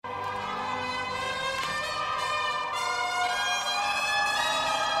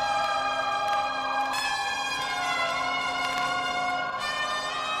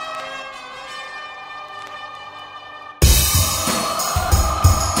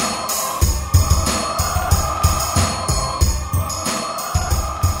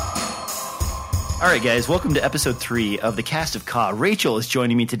right, guys, welcome to episode 3 of the Cast of Ka. Rachel is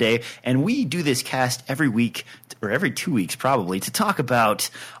joining me today, and we do this cast every week, or every 2 weeks probably, to talk about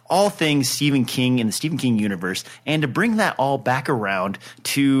all things Stephen King in the Stephen King universe, and to bring that all back around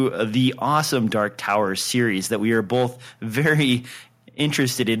to the awesome Dark Tower series that we are both very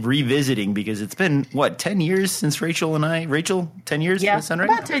interested in revisiting, because it's been, 10 years since Rachel, 10 years? Yeah, right?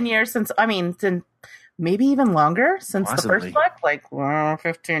 about 10 years since, since maybe even longer, since Possibly. the first book,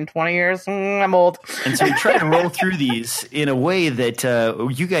 15, 20 years. I'm old. And so we try to roll through these in a way that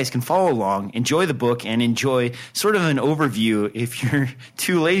you guys can follow along, enjoy the book, and enjoy sort of an overview if you're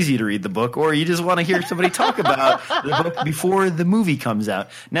too lazy to read the book, or you just want to hear somebody talk about the book before the movie comes out.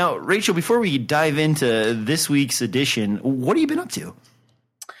 Now, Rachel, before we dive into this week's edition, what have you been up to?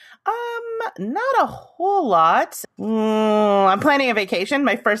 Not a whole lot. I'm planning a vacation,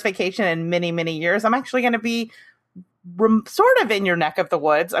 my first vacation in many, many years. I'm actually going to be sort of in your neck of the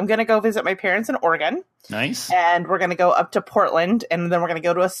woods. I'm going to go visit my parents in Oregon. Nice. And we're going to go up to Portland, and then we're going to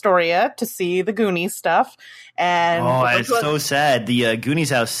go to Astoria to see the Goonies stuff. And it's so sad. The Goonies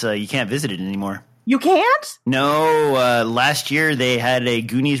house, you can't visit it anymore. You can't? No, last year they had a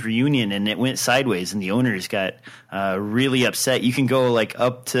Goonies reunion and it went sideways and the owners got really upset. You can go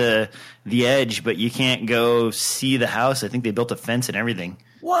up to the edge, but you can't go see the house. I think they built a fence and everything.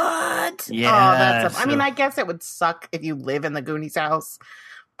 What? Yeah. Oh, that's I guess it would suck if you live in the Goonies house,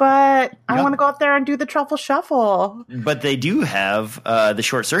 but I want to go up there and do the truffle shuffle. But they do have the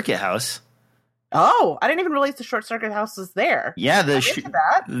Short Circuit house. Oh, I didn't even realize the Short Circuit house is there. Yeah,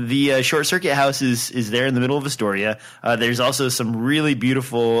 the Short Circuit house is there in the middle of Astoria. There's also some really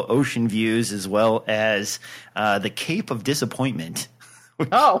beautiful ocean views, as well as the Cape of Disappointment.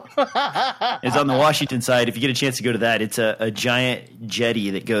 Oh. It's on the Washington side. If you get a chance to go to that, it's a giant jetty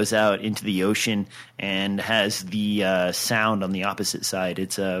that goes out into the ocean and has the sound on the opposite side.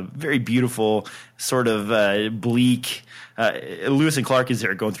 It's a very beautiful, sort of bleak. Lewis and Clark is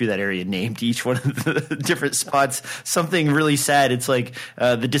there going through that area, named each one of the different spots something really sad. It's like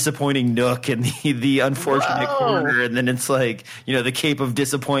the disappointing nook and the unfortunate corner, and then it's like, the Cape of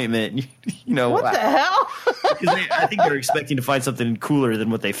Disappointment. What the hell? I think they were expecting to find something cooler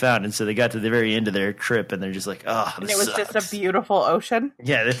than what they found, and so they got to the very end of their trip, and they're just like, "Oh, and it was just a beautiful ocean."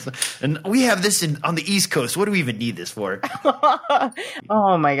 Yeah, and we have this on the East Coast. What do we even need this for?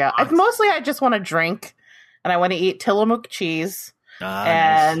 Oh my god! Mostly, I just want to drink, and I want to eat Tillamook cheese,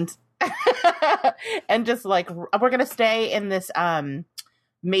 and nice. And just we're gonna stay in this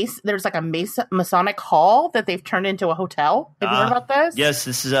there's a Masonic hall that they've turned into a hotel. Have you heard about this? Yes,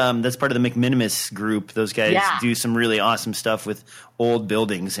 this is that's part of the McMinimus group. Those guys do some really awesome stuff with old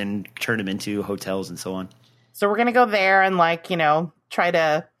buildings and turn them into hotels and so on. So we're gonna go there and try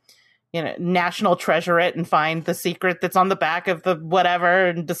to national treasure it and find the secret that's on the back of the whatever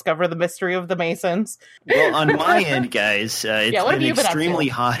and discover the mystery of the Masons. Well, on my end, guys, it's been extremely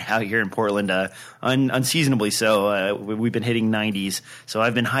hot out here in Portland, unseasonably so. We've been hitting 90s, so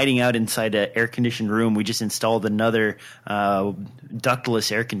I've been hiding out inside an air-conditioned room. We just installed another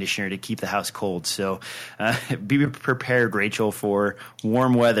ductless air conditioner to keep the house cold. So be prepared, Rachel, for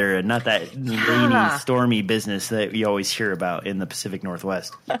warm weather and not that rainy, stormy business that you always hear about in the Pacific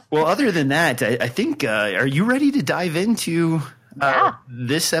Northwest. Well, other than that, I think, are you ready to dive into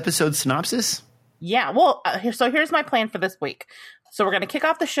this episode's synopsis? Yeah, well, here's my plan for this week. So we're going to kick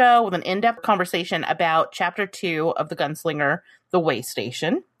off the show with an in-depth conversation about Chapter 2 of The Gunslinger, The Way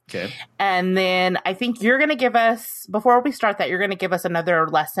Station. Okay. And then I think you're going to give us, before we start that, you're going to give us another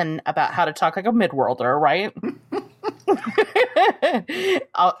lesson about how to talk like a midworlder, right?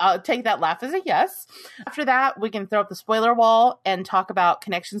 I'll take that laugh as a yes. After that, we can throw up the spoiler wall and talk about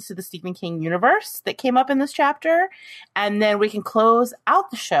connections to the Stephen King universe that came up in this chapter. And then we can close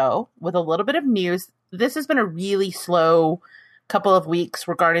out the show with a little bit of news. This has been a really slow couple of weeks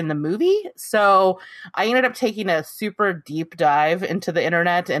regarding the movie. So I ended up taking a super deep dive into the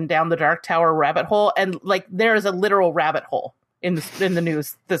internet and down the Dark Tower rabbit hole. And there is a literal rabbit hole in the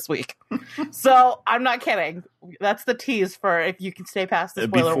news this week. So I'm not kidding. That's the tease for if you can stay past the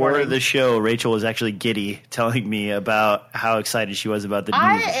spoiler warning. Before the show, Rachel was actually giddy telling me about how excited she was about the news.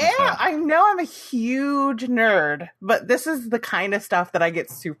 I know I'm a huge nerd, but this is the kind of stuff that I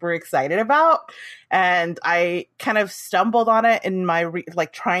get super excited about. And I kind of stumbled on it in my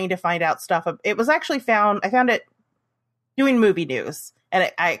trying to find out stuff. It was actually I found it doing movie news.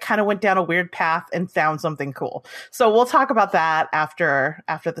 and I kind of went down a weird path and found something cool. So we'll talk about that after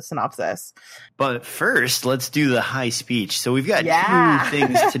the synopsis. But first, let's do the high speech. So we've got two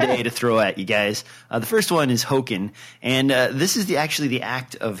things today to throw at you guys. The first one is Hoken, and this is actually the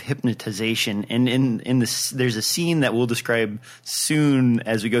act of hypnotization. And in this, there's a scene that we'll describe soon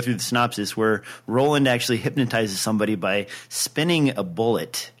as we go through the synopsis where Roland actually hypnotizes somebody by spinning a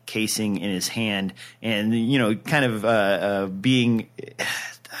bullet casing in his hand, and kind of being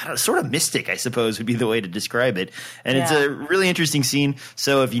sort of mystic, I suppose, would be the way to describe it. And it's a really interesting scene.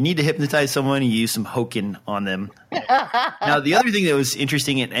 So if you need to hypnotize someone, you use some Hoken on them. Now, the other thing that was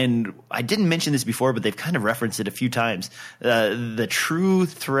interesting, and I didn't mention this before, but they've kind of referenced it a few times, the true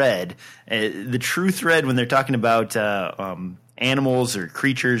thread. The true thread when they're talking about animals or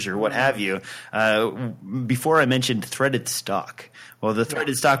creatures or what have you. Before I mentioned threaded stalk. Well, the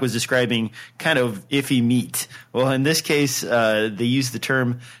threaded stalk was describing kind of iffy meat. Well, in this case, they used the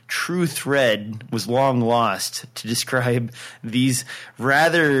term true thread was long lost to describe these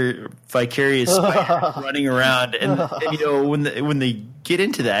rather vicarious spiders running around. And when they get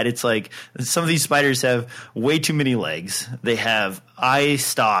into that, it's like some of these spiders have way too many legs. They have eye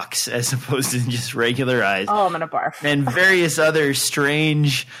stalks as opposed to just regular eyes. Oh, I'm going to barf. And various other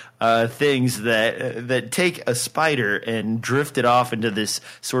strange things that take a spider and drift it off into this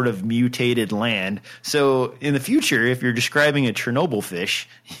sort of mutated land. So in the future, if you're describing a Chernobyl fish,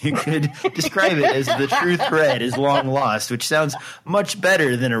 you could describe it as the true thread is long lost, which sounds much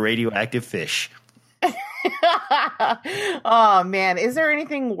better than a radioactive fish. Oh man, is there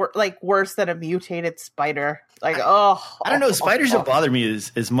anything worse than a mutated spider? I don't know. Spiders don't bother me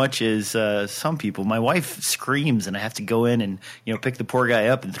as much as some people. My wife screams, and I have to go in and pick the poor guy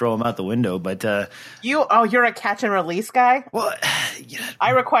up and throw him out the window. But you're a catch and release guy. Well,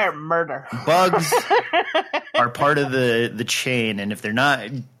 I require murder. Bugs are part of the chain, and if they're not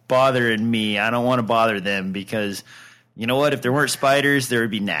bothering me, I don't want to bother them because. You know what? If there weren't spiders, there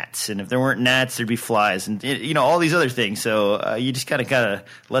would be gnats. And if there weren't gnats, there'd be flies and, all these other things. So you just kind of got to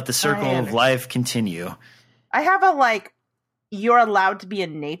let the circle of life continue. I have you're allowed to be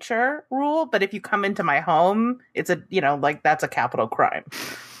in nature rule, but if you come into my home, it's that's a capital crime.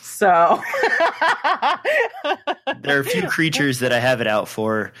 So there are a few creatures that I have it out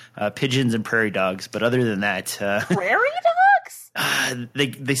for, pigeons and prairie dogs. But other than that, prairie dogs?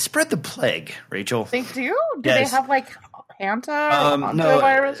 They spread the plague, Rachel. They do? Do they have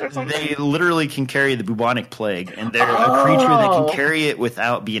hantavirus or something? They literally can carry the bubonic plague, and they're a creature that can carry it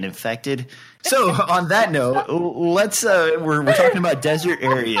without being infected. So on that note, let's we're talking about desert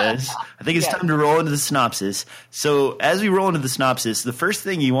areas. I think it's time to roll into the synopsis. So as we roll into the synopsis, the first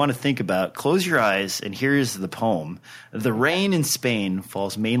thing you want to think about, close your eyes, and here's the poem. The rain in Spain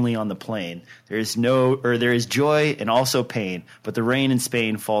falls mainly on the plain. There is joy and also pain, but the rain in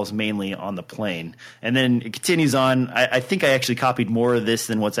Spain falls mainly on the plain. And then it continues on. I think I actually copied more of this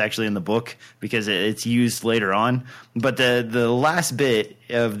than what's actually in the book because it's used later on. But the last bit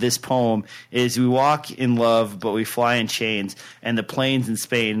of this poem is we walk in love, but we fly in chains, and the plains in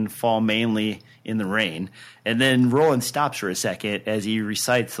Spain fall mainly in the rain. And then Roland stops for a second as he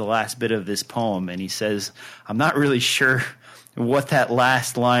recites the last bit of this poem, and he says, I'm not really sure what that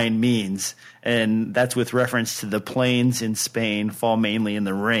last line means. And that's with reference to the plains in Spain fall mainly in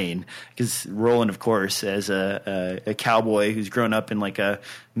the rain. Because Roland, of course, as a cowboy who's grown up in like a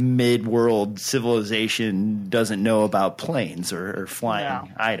mid-world civilization, doesn't know about planes or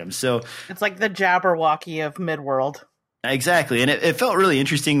flying items. So it's like the Jabberwocky of mid-world. Exactly. And it felt really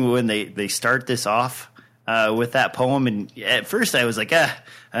interesting when they start this off with that poem. And at first I was like,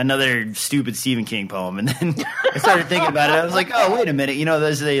 another stupid Stephen King poem. And then I started thinking about it. I was like, oh, wait a minute.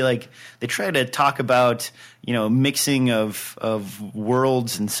 They try to talk about, mixing of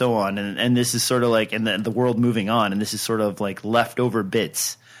worlds and so on. And this is sort of like, and the world moving on. And this is sort of like leftover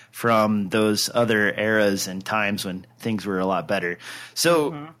bits from those other eras and times when things were a lot better.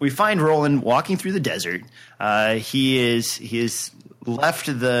 So we find Roland walking through the desert. He is left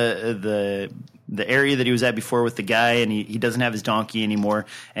the area that he was at before with the guy, and he doesn't have his donkey anymore,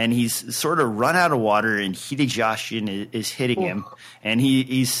 and he's sort of run out of water, and Hideyoshi is hitting him, and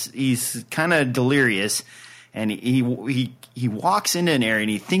he's kind of delirious, and he walks into an area, and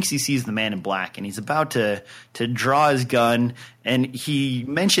he thinks he sees the man in black, and he's about to draw his gun, and he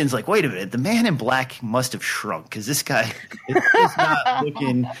mentions, like, wait a minute, the man in black must have shrunk, because this guy is not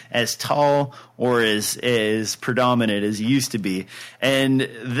looking as tall or as predominant as he used to be. And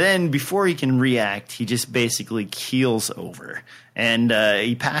then before he can react, he just basically keels over, and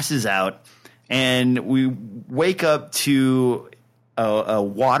he passes out, and we wake up to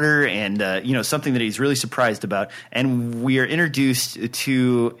water and something that he's really surprised about, and we are introduced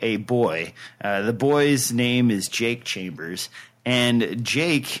to a boy. The boy's name is Jake Chambers, and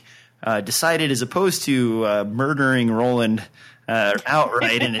Jake decided, as opposed to murdering Roland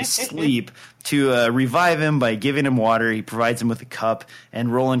outright in his sleep, to revive him by giving him water. He provides him with a cup,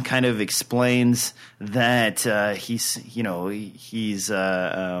 and Roland kind of explains that he's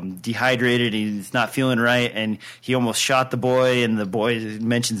dehydrated, he's not feeling right, and he almost shot the boy, and the boy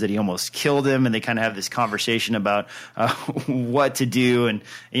mentions that he almost killed him, and they kind of have this conversation about what to do and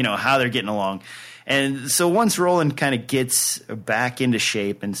how they're getting along. And so once Roland kind of gets back into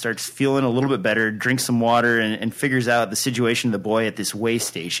shape and starts feeling a little bit better, drinks some water, and figures out the situation of the boy at this way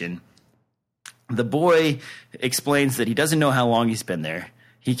station, the boy explains that he doesn't know how long he's been there.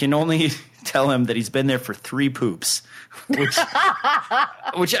 He can only tell him that he's been there for 3 poops, which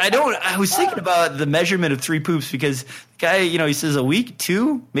I was thinking about the measurement of 3 poops, because the guy, he says a week,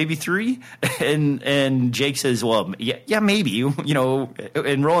 2, maybe 3. And Jake says, well, yeah, maybe,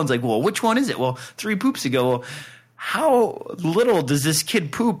 and Roland's like, well, which one is it? Well, 3 poops ago. Well, how little does this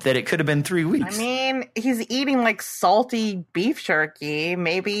kid poop that it could have been 3 weeks? I mean, he's eating like salty beef jerky,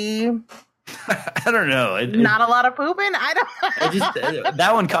 maybe. I don't know. Not a lot of pooping.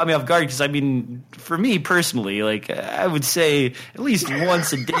 That one caught me off guard, because for me personally, like, I would say at least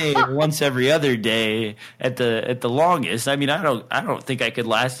once a day, once every other day at the longest. I mean, I don't think I could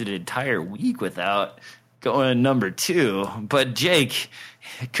last an entire week without going number 2. But Jake,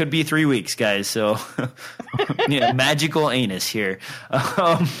 it could be 3 weeks, guys. So magical anus here.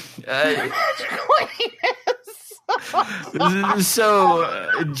 Magical anus.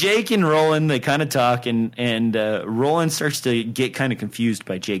 So Jake and Roland, they kind of talk, and Roland starts to get kind of confused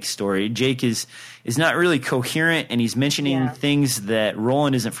by Jake's story. Jake is not really coherent, and he's mentioning things that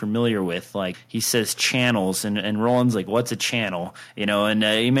Roland isn't familiar with. Like, he says channels, and Roland's like, what's a channel? And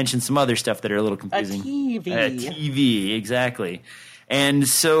he mentions some other stuff that are a little confusing. A TV, exactly. And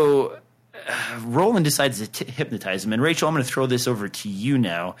so Roland decides to hypnotize him. And Rachel, I'm going to throw this over to you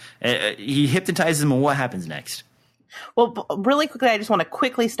now. He hypnotizes him, and what happens next? Well, really quickly, I just want to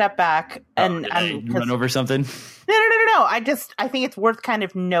quickly step back and run over something. No. I think it's worth kind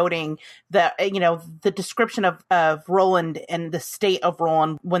of noting that the description of Roland and the state of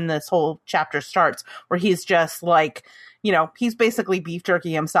Roland when this whole chapter starts, where he's just like, he's basically beef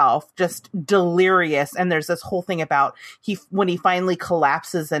jerky himself, just delirious. And there's this whole thing about when he finally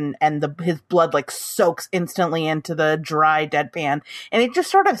collapses and his blood like soaks instantly into the dry deadpan. And it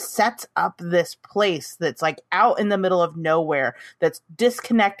just sort of sets up this place that's like out in the middle of nowhere, that's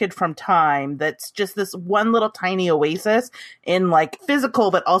disconnected from time, that's just this one little tiny oasis in like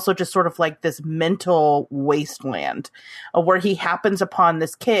physical, but also just sort of like this mental wasteland where he happens upon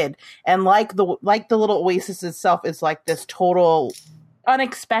this kid. And like the little oasis itself is like this total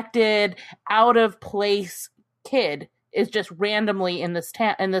unexpected, out of place kid is just randomly in this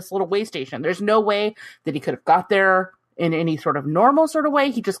in this little way station. There's no way that he could have got there in any sort of normal sort of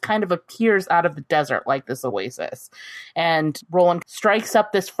way. He just kind of appears out of the desert like this oasis. And Roland strikes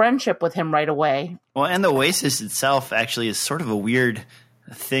up this friendship with him right away. Well, and the oasis itself actually is sort of a weird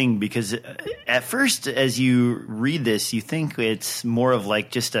thing, because at first, as you read this, you think it's more of like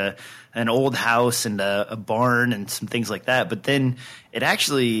just an old house and a barn and some things like that. But then it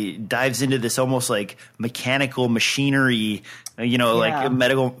actually dives into this almost like mechanical machinery, like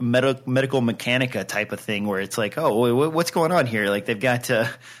medical mechanica type of thing, where it's like, oh, what's going on here? Like, they've got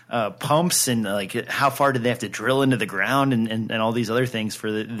pumps, and like, how far did they have to drill into the ground, and all these other things for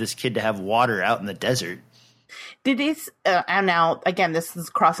this kid to have water out in the desert. Did these, and now, again, this is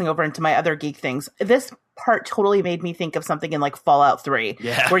crossing over into my other geek things. This part totally made me think of something in like Fallout 3,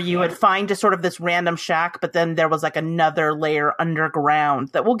 where you would find just sort of this random shack, but then there was like another layer underground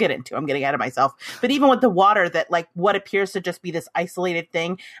that we'll get into. I'm getting ahead of myself. But even with the water, that like what appears to just be this isolated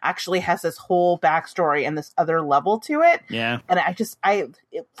thing actually has this whole backstory and this other level to it. Yeah. And I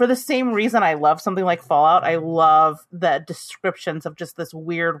for the same reason I love something like Fallout, I love the descriptions of just this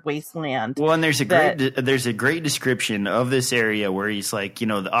weird wasteland. Well, and there's a great description of this area where he's like,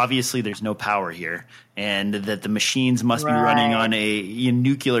 obviously there's no power here, and that the machines must be running on a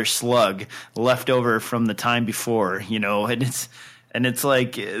nuclear slug left over from the time before, and it's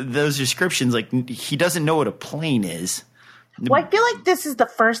like those descriptions, like, he doesn't know what a plane is. Well, I feel like this is the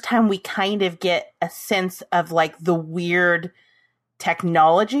first time we kind of get a sense of like the weird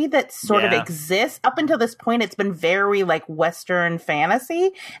technology that sort of exists. Up until this point, it's been very like Western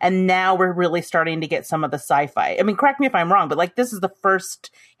fantasy, and now we're really starting to get some of the sci-fi. I mean, correct me if I'm wrong, but like this is the first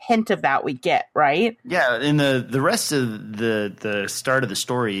hint of that we get, right? Yeah, in the rest of the start of the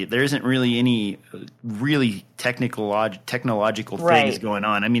story, there isn't really any really technological things going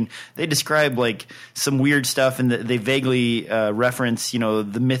on. I mean, they describe like some weird stuff, and they vaguely reference,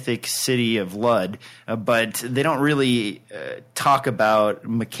 the mythic city of Lud, but they don't really talk about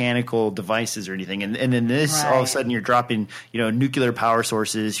mechanical devices or anything. And then this, all of a sudden, you're dropping, nuclear power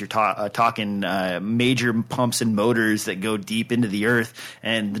sources. You're talking major pumps and motors that go deep into the earth,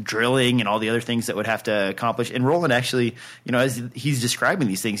 and the drilling and all the other things that would have to accomplish. And Roland actually, as he's describing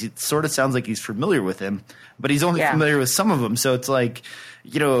these things, it sort of sounds like he's familiar with them, but he's only familiar with some of them. So it's like,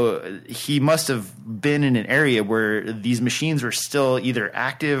 he must have been in an area where these machines were still either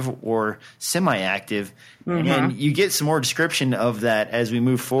active or semi-active. Mm-hmm. And you get some more description of that as we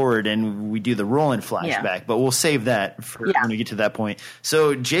move forward and we do the Roland flashback, but we'll save that for when we get to that point.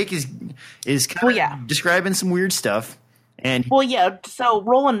 So Jake is kind of describing some weird stuff. And so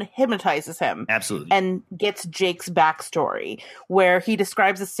Roland hypnotizes him. Absolutely. And gets Jake's backstory, where he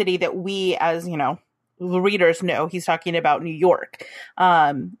describes a city that we, as, the readers know, he's talking about New York.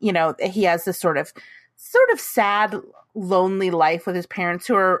 He has this sort of sad, lonely life with his parents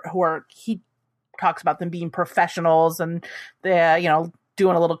who are he talks about them being professionals and doing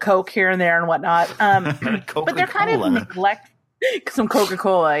a little Coke here and there and whatnot. But they're kind of some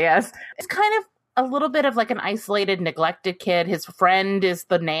Coca-Cola, yes. It's kind of a little bit of like an isolated, neglected kid. His friend is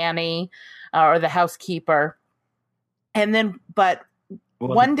the nanny or the housekeeper. And then,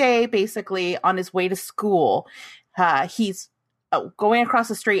 one day, basically, on his way to school, he's going across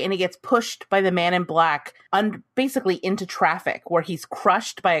the street and he gets pushed by the man in black basically into traffic, where he's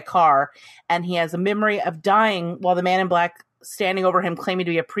crushed by a car, and he has a memory of dying while the man in black, standing over him claiming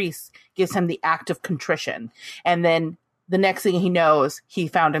to be a priest, gives him the act of contrition. And then the next thing he knows, he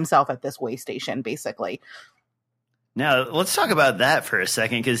found himself at this way station, basically. Now, let's talk about that for a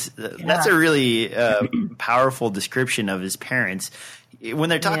second, because that's a really powerful description of his parents. When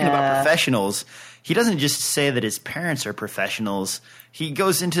they're talking about professionals, he doesn't just say that his parents are professionals. He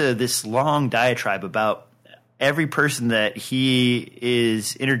goes into this long diatribe about every person that he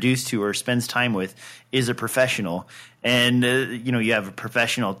is introduced to or spends time with is a professional. And, you have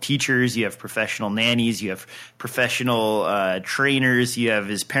professional teachers, you have professional nannies, you have professional trainers, you have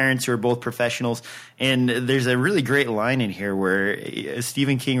his parents who are both professionals. And there's a really great line in here where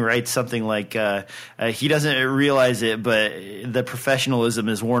Stephen King writes something like, he doesn't realize it, but the professionalism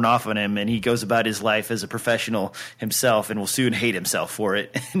is worn off on him, and he goes about his life as a professional himself and will soon hate himself for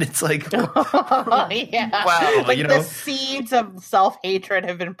it. And it's like, wow. Like the seeds of self-hatred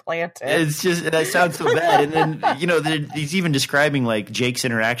have been planted. It's just, that sounds so bad. And then, he's even describing like Jake's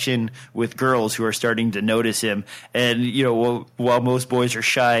interaction with girls who are starting to notice him. And, while most boys are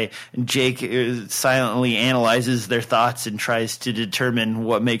shy, Jake silently analyzes their thoughts and tries to determine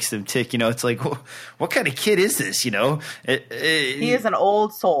what makes them tick. It's like, what kind of kid is this? He is an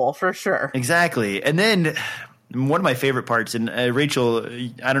old soul for sure. Exactly. And then one of my favorite parts, and Rachel,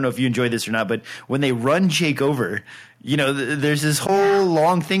 I don't know if you enjoy this or not, but when they run Jake over, there's this whole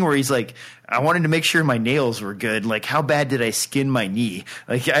long thing where he's like, I wanted to make sure my nails were good. Like, how bad did I skin my knee?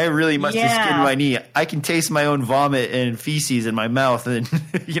 Like, I really must have skinned my knee. I can taste my own vomit and feces in my mouth. And,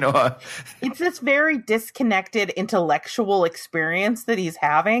 it's this very disconnected intellectual experience that he's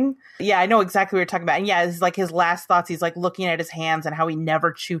having. Yeah, I know exactly what you're talking about. And it's like his last thoughts. He's like looking at his hands and how he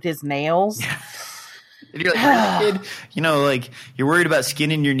never chewed his nails. Yeah. And you're like, kid, like you're worried about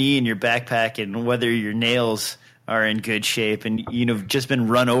skinning your knee and your backpack and whether your nails are in good shape, and you've just been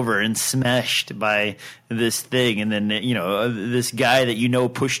run over and smashed by this thing, and then this guy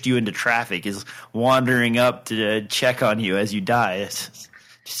that pushed you into traffic is wandering up to check on you as you die. It's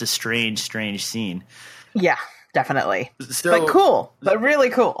just a strange scene. Yeah, definitely. But cool, but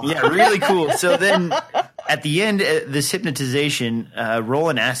really cool. Yeah, really cool. So then at the end, this hypnotization,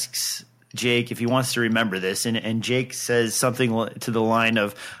 Roland asks Jake if he wants to remember this, and Jake says something to the line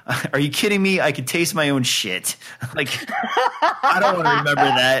of, "Are you kidding me? I could taste my own shit." Like, I don't want to remember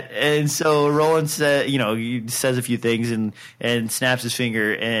that. And so Roland he says a few things and snaps his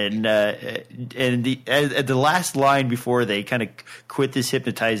finger, and at the last line before they kind of quit this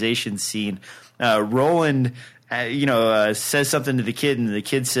hypnotization scene, Roland says something to the kid, and the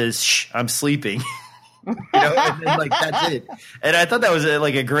kid says, "Shh, I'm sleeping." And then, like, that's it. And I thought that was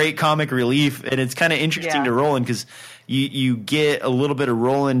a great comic relief, and it's kind of interesting to Roland because you get a little bit of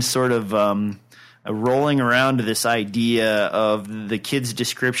Roland sort of rolling around this idea of the kid's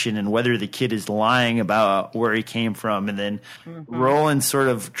description and whether the kid is lying about where he came from, and then Roland sort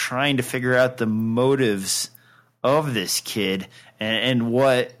of trying to figure out the motives of this kid and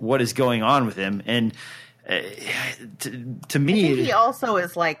what is going on with him. And to me, I think he also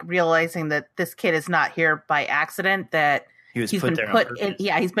is like realizing that this kid is not here by accident, that he's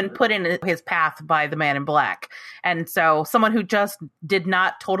been put in his path by the Man in Black. And so someone who just did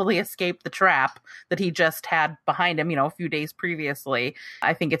not totally escape the trap that he just had behind him, a few days previously,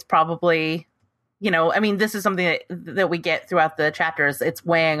 I think it's probably, this is something that we get throughout the chapters. It's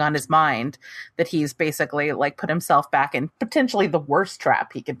weighing on his mind that he's basically like put himself back in potentially the worst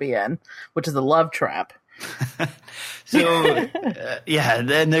trap he could be in, which is the love trap. So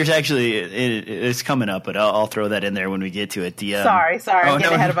then there's actually it's coming up, but I'll throw that in there when we get to it. Sorry, I'm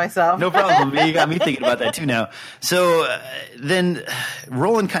getting ahead of myself. No problem. You got me thinking about that too now. So then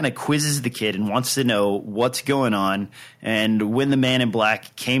Roland kind of quizzes the kid and wants to know what's going on and when the Man in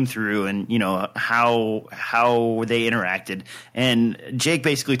Black came through, and how they interacted. And Jake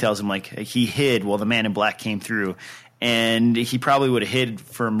basically tells him like he hid while the Man in Black came through. And he probably would have hid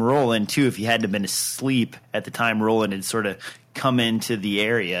from Roland, too, if he hadn't been asleep at the time Roland had sort of come into the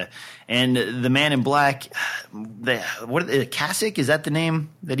area. And the Man in Black, the cassock, is that the name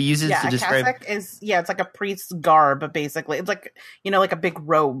that he uses to describe? Cassock is, it's like a priest's garb, basically. It's like, like a big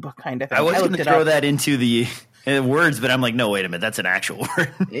robe kind of thing. I was going to throw that into the words, but I'm like, no, wait a minute, that's an actual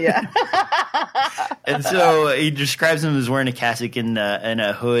word. Yeah. And so he describes him as wearing a cassock and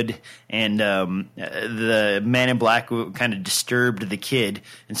a hood, and the Man in Black kind of disturbed the kid,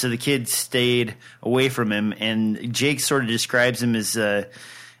 and so the kid stayed away from him. And Jake sort of describes him as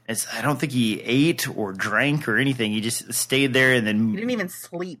I don't think he ate or drank or anything. He just stayed there, and then he didn't even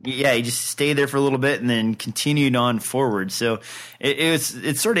sleep. Yeah, he just stayed there for a little bit and then continued on forward. So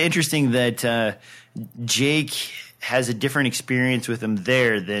it's sort of interesting that Jake has a different experience with him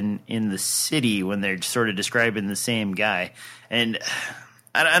there than in the city when they're sort of describing the same guy. And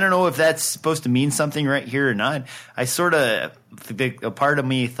I don't know if that's supposed to mean something right here or not. I sort of, a part of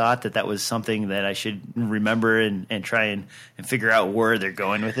me thought that was something that I should remember and try and figure out where they're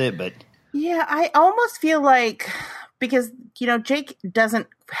going with it. But yeah, I almost feel like, because, Jake doesn't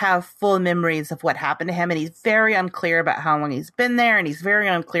have full memories of what happened to him, and he's very unclear about how long he's been there, and he's very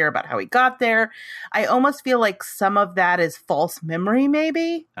unclear about how he got there. I almost feel like some of that is false memory,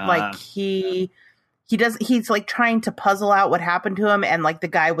 maybe. Like he's like trying to puzzle out what happened to him, and like the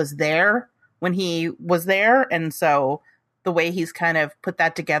guy was there when he was there, and so the way he's kind of put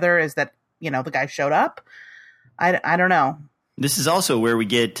that together is that, the guy showed up. I don't know. This is also where we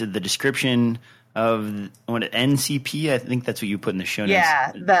get to the description of NCP. I think that's what you put in the show notes.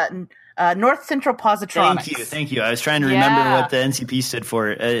 Yeah, the North Central Positronics. Thank you. I was trying to remember what the NCP stood for.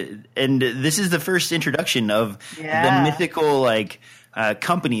 And this is the first introduction of the mythical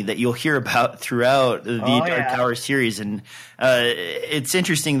company that you'll hear about throughout the Dark Tower series. And it's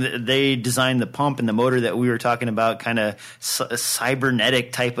interesting that they designed the pump and the motor that we were talking about, kind of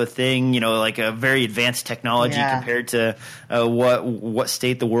cybernetic type of thing, like a very advanced technology compared to what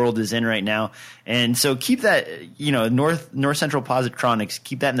state the world is in right now. And so keep that, North Central Positronics,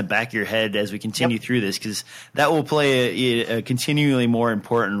 keep that in the back of your head as we continue through this, because that will play a continually more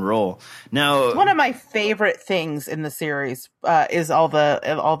important role. Now, one of my favorite things in the series is all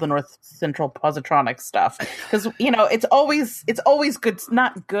the North Central Positronics stuff, because it's always good,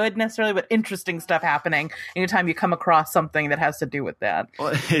 not good necessarily, but interesting stuff happening anytime you come across something that has to do with that.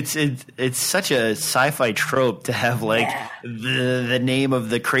 Well, it's such a sci-fi trope to have the name of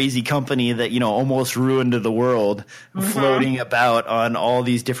the crazy company that almost ruined the world floating about on all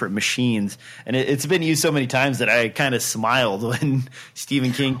these different machines, and it's been used so many times that I kind of smiled when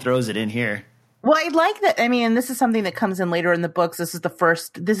Stephen King throws it in here. Well, I like that. I mean, this is something that comes in later in the books. This is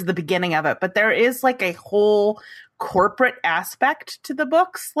the beginning of it, but there is like a whole corporate aspect to the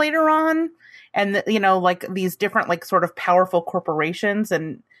books later on. And, like these different, like sort of powerful corporations,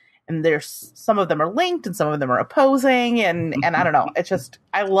 and there's some of them are linked and some of them are opposing. And I don't know. It's just,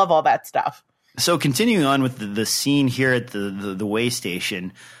 I love all that stuff. So continuing on with the scene here at the way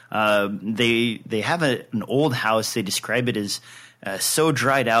station, they have an old house. They describe it as so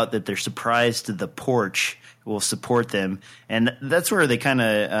dried out that they're surprised the porch will support them. And that's where they kind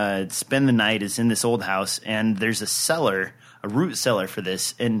of spend the night, is in this old house. And there's a root cellar for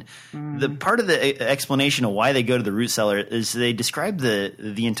this. And the part of the explanation of why they go to the root cellar is they describe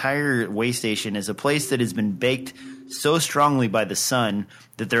the entire way station as a place that has been baked so strongly by the sun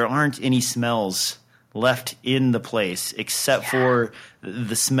that there aren't any smells left in the place except for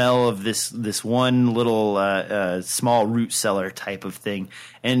the smell of this one little small root cellar type of thing.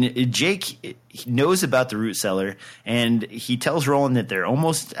 And Jake knows about the root cellar, and he tells Roland that they're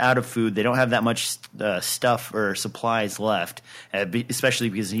almost out of food. They don't have that much stuff or supplies left, especially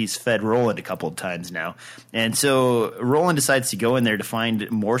because he's fed Roland a couple of times now. And so Roland decides to go in there to find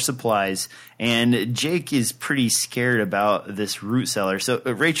more supplies, and Jake is pretty scared about this root cellar. So,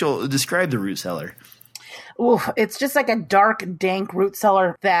 Rachel, describe the root cellar. Ooh, it's just like a dark, dank root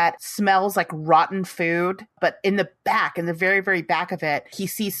cellar that smells like rotten food. But in the very, very back of it, he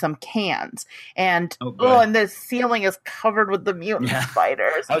sees some cans. And and the ceiling is covered with the mutant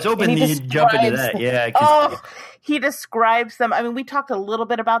spiders. I was hoping you'd jump into that. Yeah. He describes them. I mean, we talked a little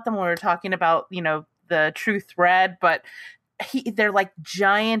bit about them when we were talking about, the true thread, but they're like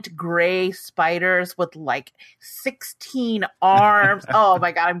giant gray spiders with like 16 arms. Oh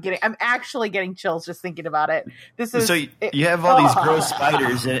my God, I'm actually getting chills just thinking about it. You have all these gross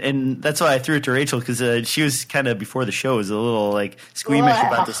spiders, and that's why I threw it to Rachel, because she was kind of, before the show, was a little like squeamish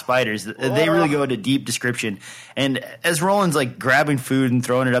about the spiders. They really go into deep description. And as Roland's like grabbing food and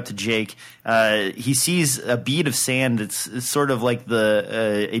throwing it up to Jake, he sees a bead of sand that's sort of like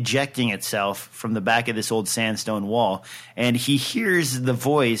the ejecting itself from the back of this old sandstone wall. And he hears the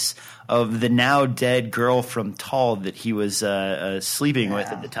voice of the now dead girl from Tall that he was sleeping with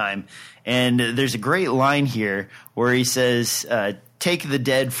at the time. And there's a great line here where he says, "Take the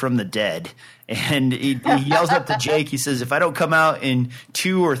dead from the dead." And he yells up to Jake. He says, "If I don't come out in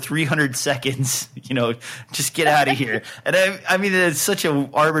 200 or 300 seconds, just get out of here." And I mean, it's such an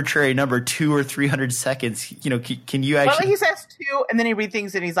arbitrary number, 200 or 300 seconds. Can you actually? Well, he says 2, and then he rethinks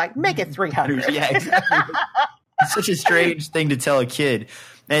it. And he's like, "Make it 300." Yeah, exactly. It's such a strange thing to tell a kid.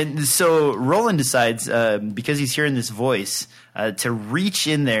 And so Roland decides, because he's hearing this voice, to reach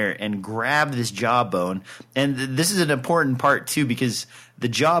in there and grab this jawbone. And this is an important part, too, because the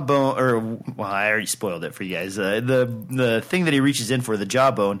jawbone, I already spoiled it for you guys. The thing that he reaches in for, the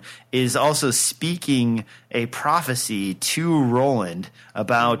jawbone, is also speaking a prophecy to Roland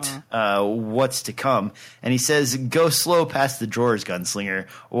about what's to come. And he says, "Go slow past the drawers, gunslinger.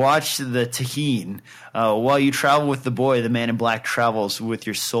 Watch the Taheen. While you travel with the boy, the man in black travels with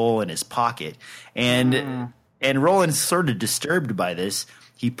your soul in his pocket." And Roland's sort of disturbed by this.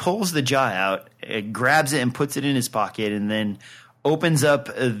 He pulls the jaw out, grabs it and puts it in his pocket, and then opens up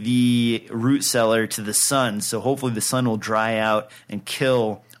the root cellar to the sun. So hopefully the sun will dry out and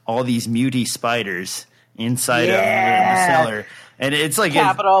kill all these muty spiders inside of the cellar. And it's like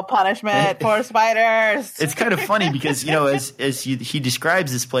capital punishment for spiders. It's kind of funny because, he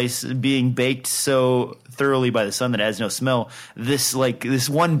describes this place being baked so thoroughly by the sun that it has no smell. This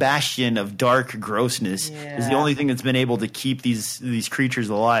one bastion of dark grossness is the only thing that's been able to keep these creatures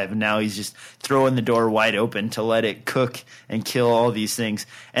alive. And now he's just throwing the door wide open to let it cook and kill all these things.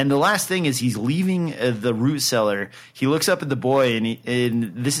 And the last thing is he's leaving the root cellar. He looks up at the boy,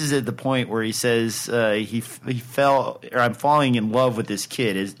 and this is at the point where he says I'm falling in love with this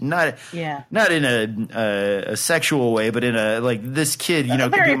kid. Is not in a sexual way, but in a this kid, a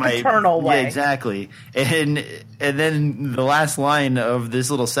very paternal way. Yeah, exactly. And then the last line of this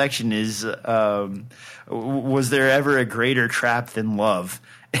little section is, "Was there ever a greater trap than love?"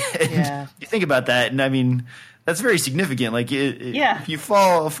 And you think about that, and I mean, that's very significant. If you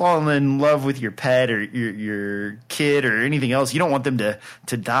fall in love with your pet or your kid or anything else, you don't want them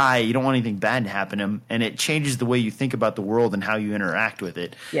to die. You don't want anything bad to happen to them, and it changes the way you think about the world and how you interact with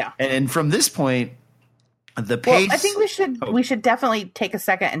it. Yeah. And from this point, the pace. Well, I think we should definitely take a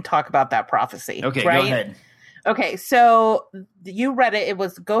second and talk about that prophecy. Okay, right? Go ahead. Okay, so you read it. It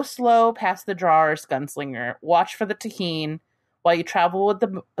was "Go slow past the drawers, gunslinger. Watch for the Taheen. While you travel with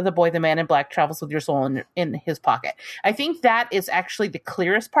the boy, the man in black travels with your soul in his pocket." I think that is actually the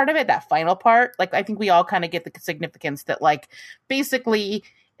clearest part of it, that final part. I think we all kind of get the significance that, basically,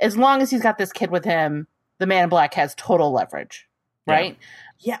 as long as he's got this kid with him, the man in black has total leverage, right?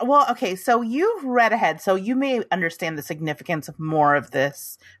 Yeah, well, okay, so you've read ahead, so you may understand the significance of more of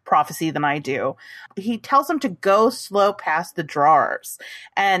this prophecy than I do. He tells him to go slow past the drawers,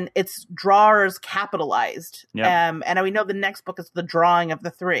 and it's drawers capitalized. Yep. And we know the next book is the drawing of the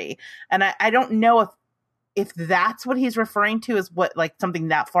three. And I don't know if that's what he's referring to, is what, something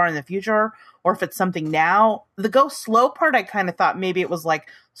that far in the future, or if it's something now. The go slow part, I kind of thought maybe it was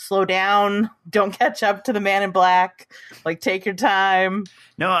slow down, don't catch up to the man in black, take your time.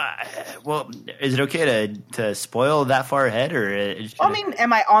 No, well, is it okay to spoil that far ahead, or?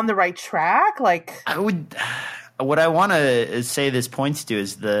 Am I on the right track? I would. What I want to say this points to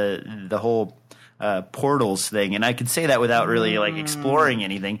is the whole portals thing, and I could say that without really like exploring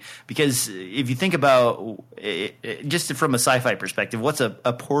anything, because if you think about it, just from a sci-fi perspective, what's a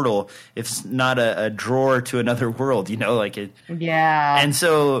portal if it's not a drawer to another world, like it. Yeah. And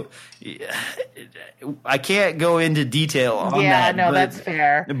so I can't go into detail on that. Yeah, no, that's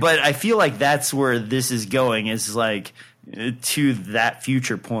fair. But I feel like that's where this is going, is like to that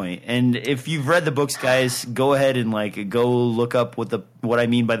future point. And if you've read the books, guys, go ahead and like go look up what I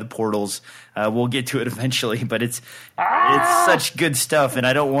mean by the portals. We'll get to it eventually, but it's such good stuff, and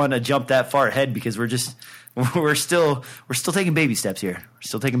I don't want to jump that far ahead because we're still taking baby steps here. We're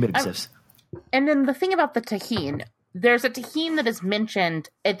still taking baby steps. And then the thing about the Taheen, there's a Taheen that is mentioned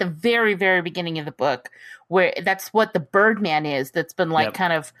at the very, very beginning of the book, where that's what the Birdman is, that's been like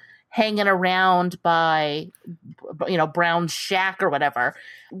kind of hanging around by, Brown's shack or whatever.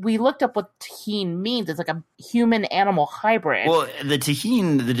 We looked up what Taheen means. It's like a human-animal hybrid. Well, the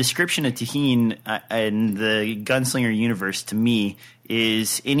description of Taheen in the Gunslinger universe to me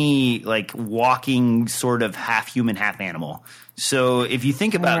is any like walking sort of half human, half animal. So if you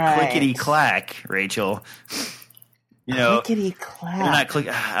think about clickety-clack, Rachel, clickety-clack.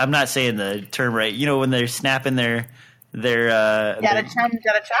 I'm not saying the term right. When they're snapping their gotta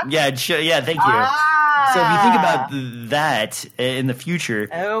chum. Yeah, thank you. So if you think about that in the future,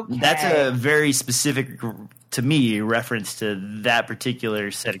 that's a very specific, to me, reference to that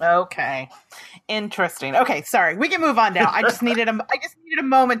particular setting. Okay. Interesting. Okay, sorry. We can move on now. I just needed a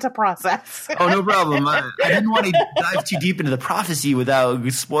moment to process. Oh, no problem. I didn't want to dive too deep into the prophecy without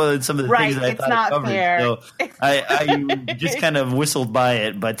spoiling some of the things that I thought I covered. Fair. So I just kind of whistled by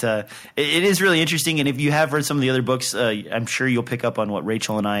it, but it is really interesting. And if you have read some of the other books, I'm sure you'll pick up on what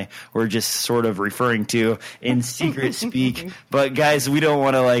Rachel and I were just sort of referring to in secret speak. But guys, we don't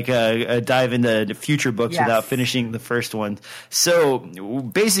want to dive into the future books without finishing the first one. So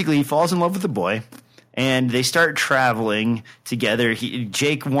basically, he falls in love with a boy. And they start traveling together.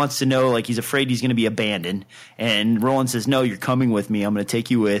 Jake wants to know, he's afraid he's going to be abandoned. And Roland says, no, you're coming with me. I'm going to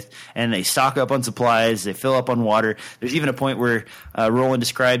take you with. And they stock up on supplies. They fill up on water. There's even a point where Roland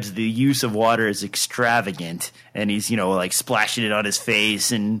describes the use of water as extravagant. And he's, splashing it on his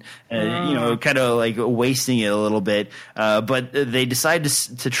face and, kind of wasting it a little bit. But they decide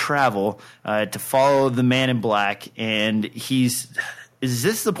to travel, to follow the man in black. And is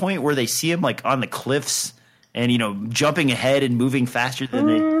this the point where they see him on the cliffs and jumping ahead and moving faster than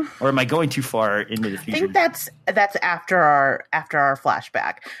they, or am I going too far into the future? I think that's after our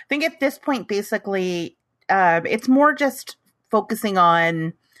flashback. I think at this point, basically, it's more just focusing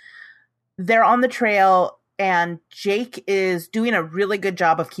on they're on the trail and Jake is doing a really good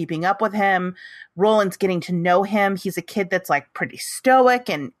job of keeping up with him. Roland's getting to know him. He's a kid that's pretty stoic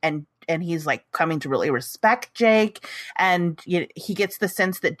and he's coming to really respect Jake, and he gets the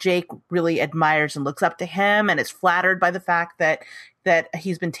sense that Jake really admires and looks up to him and is flattered by the fact that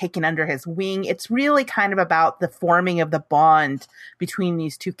he's been taken under his wing. It's really kind of about the forming of the bond between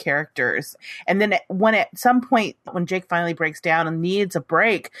these two characters. And then when at some point, when Jake finally breaks down and needs a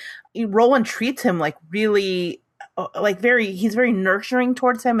break, Roland treats him really he's very nurturing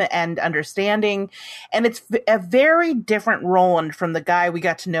towards him and understanding. And it's a very different Roland from the guy we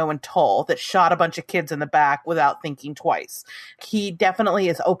got to know in Tull that shot a bunch of kids in the back without thinking twice. He definitely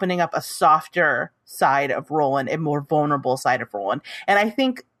is opening up a softer side of Roland, a more vulnerable side of Roland. And I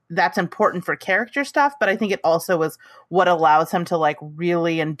think that's important for character stuff, but I think it also is what allows him to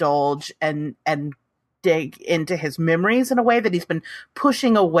really indulge and dig into his memories in a way that he's been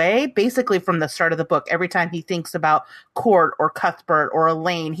pushing away basically from the start of the book. Every time he thinks about Court or Cuthbert or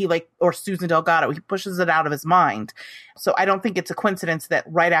Elaine, or Susan Delgado, he pushes it out of his mind. So I don't think it's a coincidence that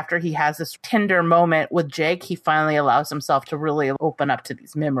right after he has this tender moment with Jake, he finally allows himself to really open up to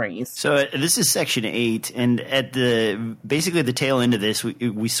these memories. So this is section 8, and at basically the tail end of this,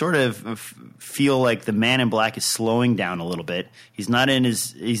 we sort of feel like the man in black is slowing down a little bit. He's not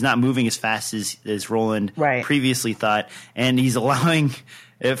moving as fast as Roland previously thought, and he's allowing.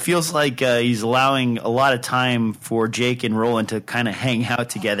 It feels like he's allowing a lot of time for Jake and Roland to kind of hang out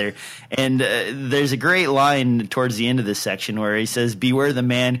together. And there's a great line towards the end of this section where he says, "Beware the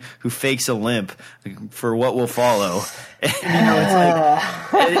man who fakes a limp for what will follow." And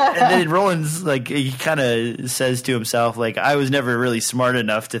then Roland's he kind of says to himself, I was never really smart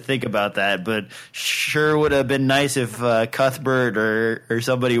enough to think about that, but sure would have been nice if Cuthbert or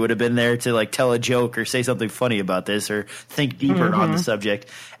somebody would have been there to tell a joke or say something funny about this or think deeper on the subject.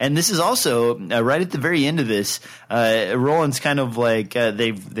 And this is also right at the very end of this. Roland's kind of like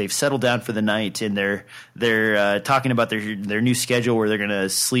they've settled down for the night, and they're talking about their new schedule where they're going to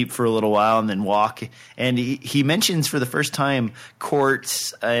sleep for a little while and then walk. And he mentions for the first time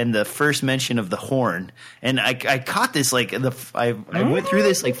Court and the first mention of the horn. And I caught this I went through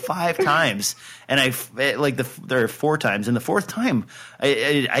this like 5 times, and there are 4 times, and the 4th time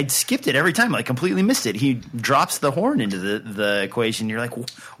I skipped it every time. I completely missed it. He drops the horn into the equation. You're like,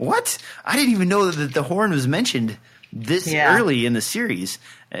 what? I didn't even know that the horn was mentioned this early in the series.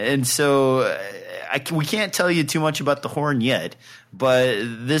 And so we can't tell you too much about the horn yet, but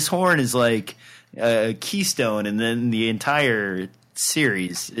this horn is like a keystone and then the entire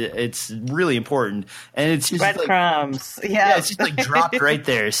series. It's really important, and it's just breadcrumbs. Yeah, it's just like dropped right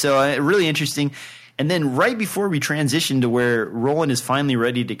there. So really interesting. And then right before we transition to where Roland is finally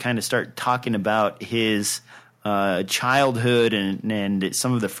ready to kind of start talking about his childhood and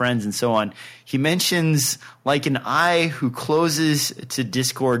some of the friends and so on, he mentions like an eye who closes to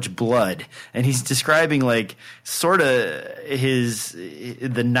disgorge blood, and he's describing like sort of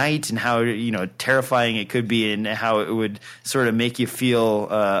the night and how terrifying it could be and how it would sort of make you feel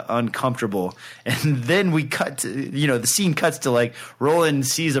uncomfortable. And then we cut to, the scene cuts to like Roland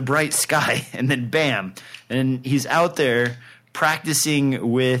sees a bright sky, and then bam, and he's out there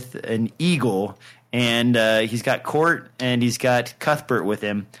practicing with an eagle. And he's got Court and he's got Cuthbert with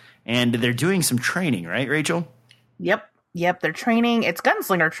him, and they're doing some training, right, Rachel? Yep. They're training. It's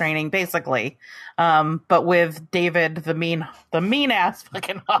gunslinger training, basically, but with David, the mean ass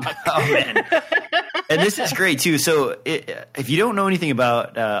fucking hawk. Oh man! And this is great too. So if you don't know anything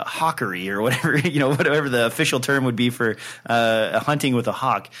about hawkery or whatever, whatever the official term would be for hunting with a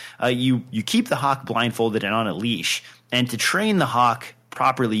hawk, you keep the hawk blindfolded and on a leash, and to train the hawk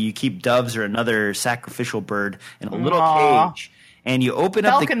properly, you keep doves or another sacrificial bird in a little cage, and you open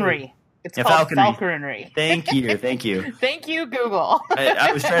up falconry. It's called falconry. Thank you. Thank you, Google.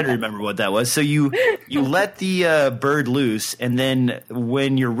 I was trying to remember what that was. So you let the bird loose, and then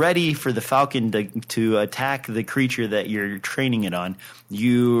when you're ready for the falcon to attack the creature that you're training it on,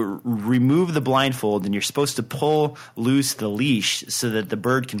 you remove the blindfold, and you're supposed to pull loose the leash so that the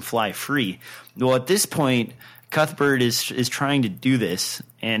bird can fly free. Well, at this point, Cuthbert is trying to do this,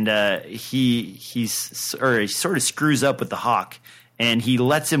 and he sort of screws up with the hawk, and he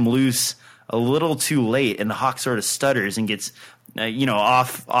lets him loose a little too late, and the hawk sort of stutters and gets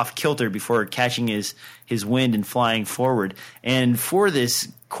off kilter before catching his wind and flying forward. And for this,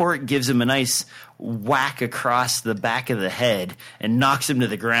 Court gives him a nice whack across the back of the head and knocks him to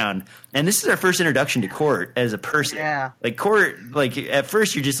the ground. And this is our first introduction to Court as a person. Yeah. Like Court, like at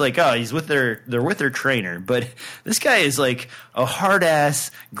first you're just like, oh, they're with their trainer, but this guy is like a hard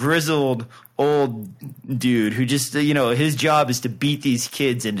ass, grizzled old dude who just his job is to beat these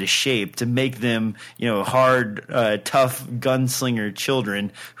kids into shape, to make them hard, tough gunslinger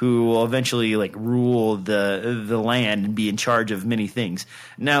children who will eventually like rule the land and be in charge of many things.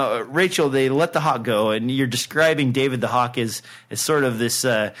 Now, Rachel, they let the hawk go, and you're describing David the hawk as sort of this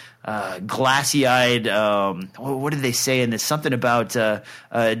glassy-eyed. What did they say in this? Something about a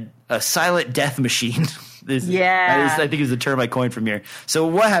silent death machine. I think is the term I coined from here. So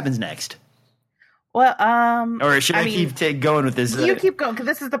what happens next? Well, or should I keep going with this? You keep going, because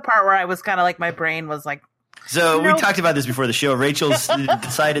this is the part where I was kind of like, my brain was like. So we talked about this before the show. Rachel's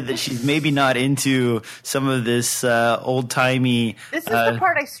decided that she's maybe not into some of this old-timey. This is the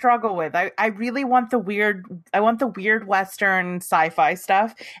part I struggle with. I really want the weird. I want the weird Western sci-fi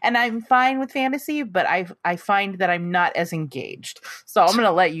stuff, and I'm fine with fantasy, but I find that I'm not as engaged. So I'm going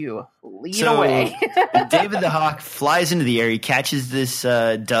to let you lead away. David the hawk flies into the air. He catches this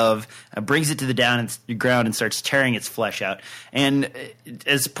dove, brings it to the ground, and starts tearing its flesh out. And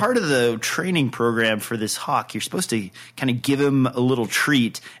as part of the training program for this hawk, you're supposed to kind of give him a little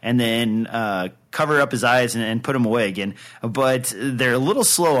treat and then cover up his eyes and put him away again. But they're a little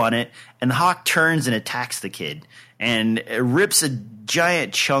slow on it, and the hawk turns and attacks the kid and rips a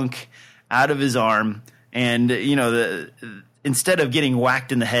giant chunk out of his arm. And instead of getting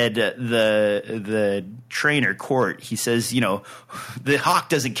whacked in the head, the trainer, Court, he says, the hawk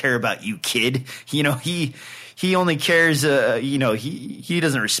doesn't care about you, kid. He only cares, he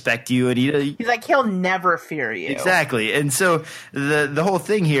doesn't respect you, and he's like, he'll never fear you. Exactly. And so the whole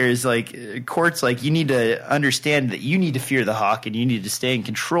thing here is like, Court's like, you need to understand that you need to fear the hawk and you need to stay in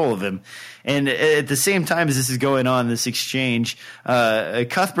control of him. And at the same time as this is going on, this exchange,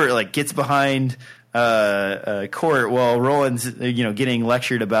 Cuthbert like gets behind Court while Roland's getting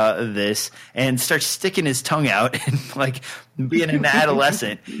lectured about this, and starts sticking his tongue out and like being an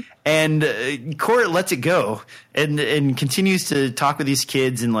adolescent. And Court lets it go and continues to talk with these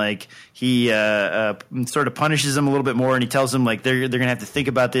kids, and like he sort of punishes them a little bit more, and he tells them like they're gonna have to think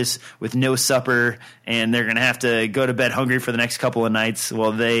about this with no supper, and they're gonna have to go to bed hungry for the next couple of nights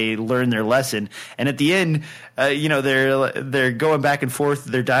while they learn their lesson. And at the end, they're going back and forth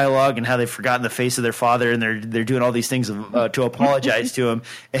their dialogue and how they've forgotten the face of their father, and they're doing all these things to apologize to him.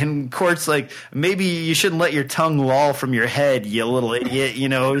 And Court's like, maybe you shouldn't let your tongue loll from your head, you little idiot.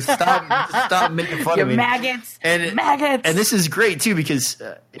 Stop making fun of me. Maggots. Maggots. And this is great too, because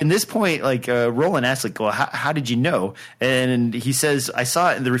in this point, like Roland asks, like, well, how did you know? And he says, I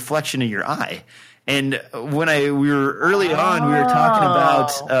saw it in the reflection of your eye. And when we were early on, we were talking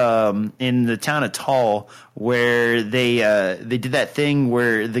about in the town of Tull, where they did that thing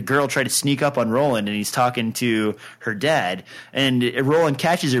where the girl tried to sneak up on Roland, and he's talking to her dad, and Roland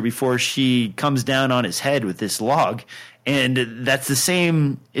catches her before she comes down on his head with this log. And that's the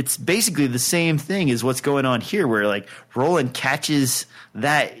same. It's basically the same thing as what's going on here, where like Roland catches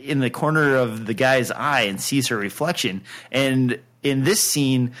that in the corner of the guy's eye and sees her reflection. And in this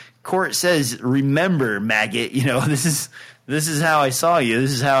scene, Court says, "Remember, maggot, this is how I saw you.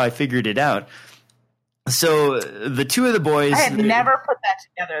 This is how I figured it out." So the two of the boys, I had never put that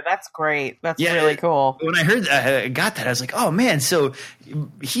together. That's great. That's really cool. When I heard that, I got that. I was like, oh man, so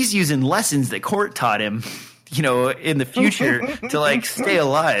he's using lessons that Court taught him, in the future to like stay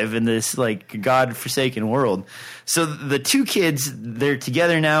alive in this like God-forsaken world. So the two kids, they're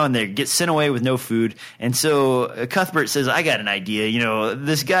together now, and they get sent away with no food. And so Cuthbert says, I got an idea.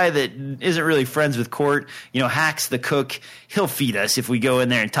 This guy that isn't really friends with Court, Hacks the cook, he'll feed us if we go in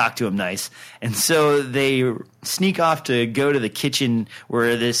there and talk to him nice. And so they sneak off to go to the kitchen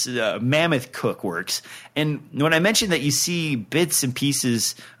where this mammoth cook works. And when I mentioned that you see bits and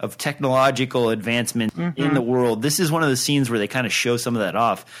pieces of technological advancement in the world, this is one of the scenes where they kind of show some of that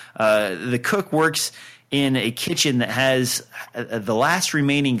off. The cook works in a kitchen that has the last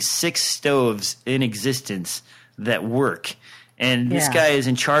remaining 6 stoves in existence that work. And this guy is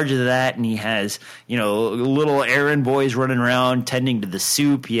in charge of that, and he has, little errand boys running around tending to the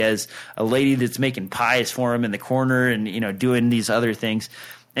soup. He has a lady that's making pies for him in the corner and, doing these other things.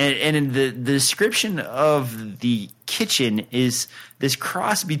 And in the description of the kitchen is this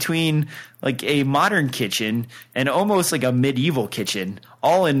cross between like a modern kitchen and almost like a medieval kitchen,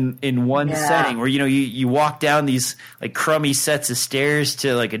 all in one setting where, you walk down these like crummy sets of stairs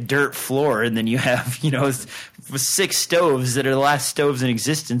to like a dirt floor, and then you have, 6 stoves that are the last stoves in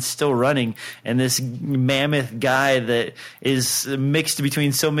existence still running, and this mammoth guy that is mixed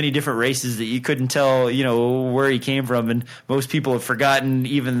between so many different races that you couldn't tell, where he came from, and most people have forgotten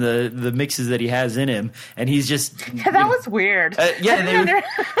even the mixes that he has in him, and he's just that was weird.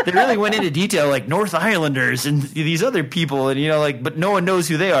 They really went into detail, like North Islanders and these other people, and but no one knows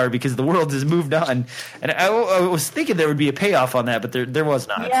who they are because the world has moved on. And I was thinking there would be a payoff on that, but there was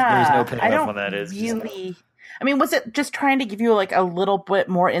not. There was no payoff on that. Was it just trying to give you like a little bit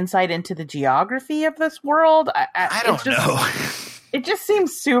more insight into the geography of this world? I don't know. It just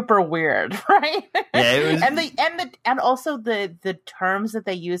seems super weird, right? Yeah, it was, and also the terms that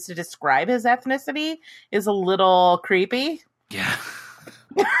they use to describe his ethnicity is a little creepy. Yeah.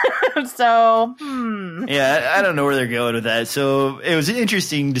 So, yeah, I don't know where they're going with that. So it was an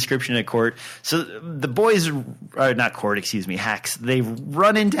interesting description at Court. So the boys, not Court, excuse me, Hacks, they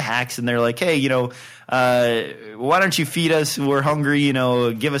run into Hacks and they're like, hey, why don't you feed us? We're hungry,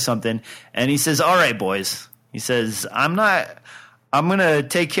 give us something. And he says, all right, boys. He says, I'm going to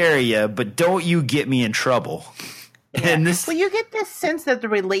take care of you, but don't you get me in trouble. Yeah. And you get this sense that the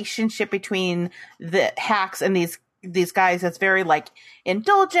relationship between the Hacks and these guys that's very like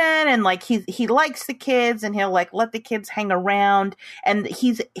indulgent, and like he likes the kids, and he'll like let the kids hang around, and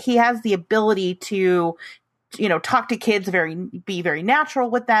he has the ability to talk to kids, be very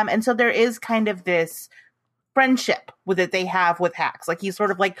natural with them, and so there is kind of this friendship that they have with Hacks. Like he's sort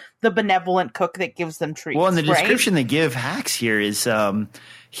of like the benevolent cook that gives them treats. Well, and the description they give Hacks here is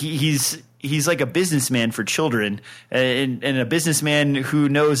he's like a businessman for children, and a businessman who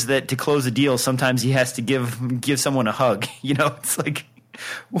knows that to close a deal, sometimes he has to give someone a hug. It's like,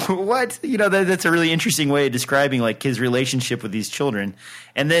 what? That's a really interesting way of describing like his relationship with these children.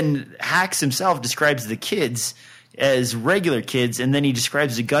 And then Hacks himself describes the kids as regular kids, and then he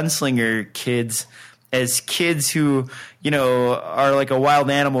describes the gunslinger kids as kids who, are like a wild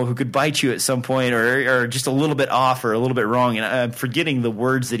animal who could bite you at some point or just a little bit off or a little bit wrong. And I'm forgetting the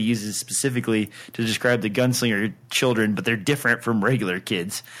words that he uses specifically to describe the gunslinger children, but they're different from regular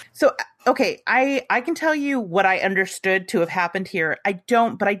kids. So, okay, I can tell you what I understood to have happened here. I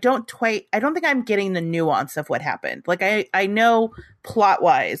don't think I'm getting the nuance of what happened. Like I know plot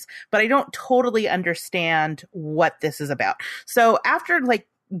wise, but I don't totally understand what this is about. So after like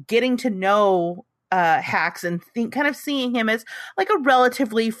getting to know Hax and kind of seeing him as like a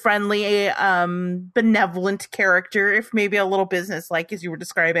relatively friendly, benevolent character, if maybe a little business-like, as you were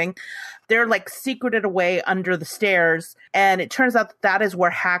describing, they're like secreted away under the stairs. And it turns out that is where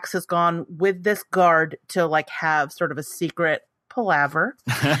Hax has gone with this guard to like have sort of a secret palaver.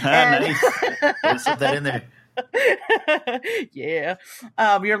 Nice. Let's put that in there. Yeah.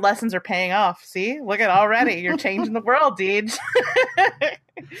 Your lessons are paying off. See, look at already. You're changing the world, Deej.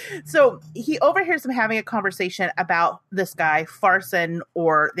 So he overhears them having a conversation about this guy, Farson,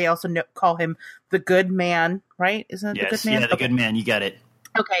 or they also call him the Good Man, right? Isn't it the Good Man? Yeah, the Good Man. You got it.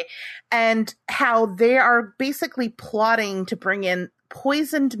 Okay. And how they are basically plotting to bring in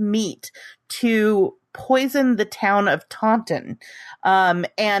poisoned meat to poison the town of Taunton.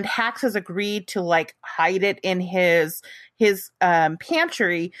 And Hax has agreed to like hide it in his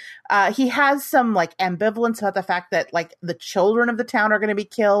pantry. He has some like ambivalence about the fact that like the children of the town are going to be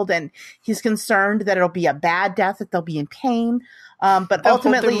killed, and he's concerned that it'll be a bad death, that they'll be in pain. But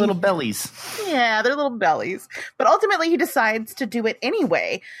ultimately, their little bellies. Yeah, their little bellies. But ultimately, he decides to do it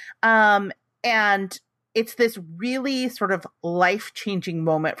anyway. And it's this really sort of life-changing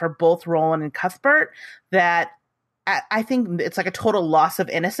moment for both Roland and Cuthbert that I think it's like a total loss of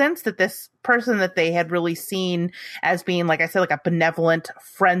innocence, that this person that they had really seen as being, like I said, like a benevolent,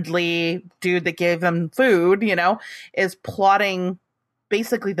 friendly dude that gave them food, is plotting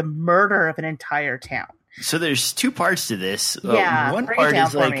basically the murder of an entire town. So there's two parts to this. Yeah, one part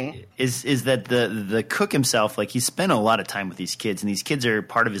is like is that the cook himself, like he spent a lot of time with these kids, and these kids are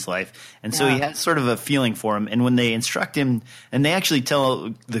part of his life, and so he has sort of a feeling for them. And when they instruct him, and they actually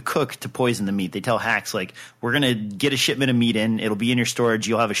tell the cook to poison the meat, they tell Hax like, we're gonna get a shipment of meat in, it'll be in your storage,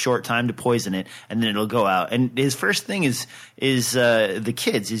 you'll have a short time to poison it, and then it'll go out. And his first thing is the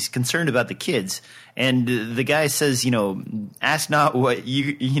kids. He's concerned about the kids. And the guy says, ask not what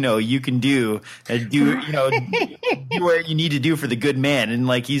you can do, do what you need to do for the good man. And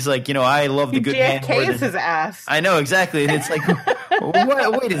like, he's like, I love the good man. JFK's his ass. I know, exactly. And it's like,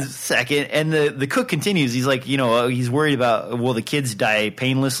 wait a second. And the cook continues. He's like, he's worried about, will the kids die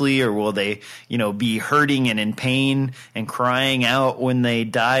painlessly, or will they, be hurting and in pain and crying out when they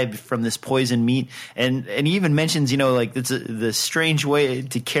die from this poisoned meat? And he even mentions, like it's the strange way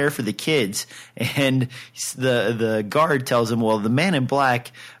to care for the kids. And the guard tells him, well, the man in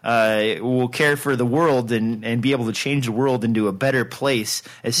black will care for the world and be able to change the world into a better place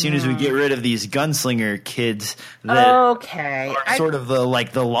as soon as we get rid of these gunslinger kids that are sort of the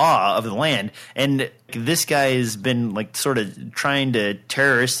law of the land. And this guy has been like sort of trying to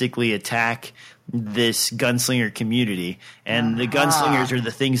terroristically attack this gunslinger community, and the gunslingers are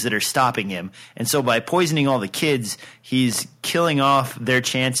the things that are stopping him. And so by poisoning all the kids, he's killing off their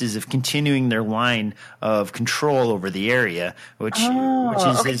chances of continuing their line of control over the area, which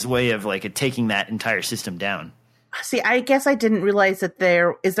is his way of like taking that entire system down. See, I guess I didn't realize that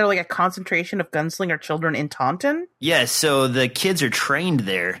there like a concentration of gunslinger children in Taunton? Yes, so the kids are trained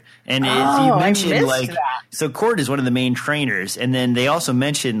there. And as you mentioned, so Cord is one of the main trainers, and then they also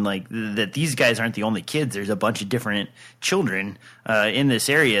mentioned like that these guys aren't the only kids. There's a bunch of different children in this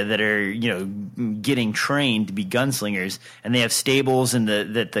area that are, getting trained to be gunslingers, and they have stables, and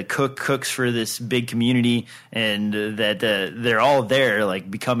that the cook cooks for this big community, and that they're all there like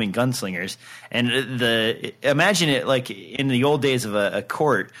becoming gunslingers. And imagine it like in the old days of a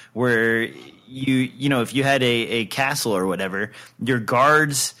court where if you had a castle or whatever, your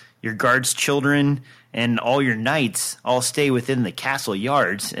guards' children and all your knights all stay within the castle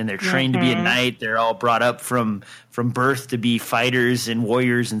yards, and they're trained to be a knight. They're all brought up from birth to be fighters and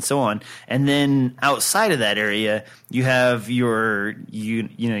warriors and so on. And then outside of that area, you have your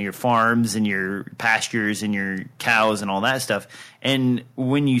farms and your pastures and your cows and all that stuff. And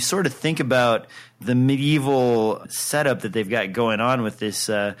when you sort of think about the medieval setup that they've got going on with this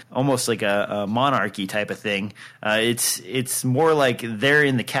almost like a monarchy type of thing, it's more like they're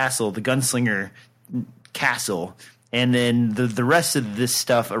in the castle, the gunslinger castle, and then the rest of this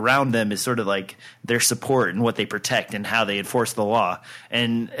stuff around them is sort of like their support and what they protect and how they enforce the law.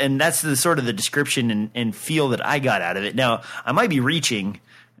 And that's the sort of the description and feel that I got out of it. Now, I might be reaching,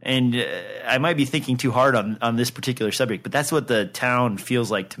 and I might be thinking too hard on this particular subject, but that's what the town feels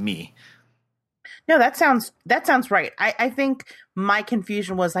like to me. No, that sounds right. I think my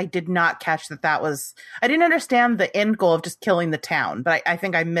confusion was I did not catch that was, I didn't understand the end goal of just killing the town, but I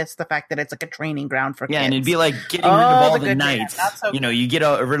think I missed the fact that it's like a training ground for kids. Yeah, and it'd be like getting rid of all the knights. So you get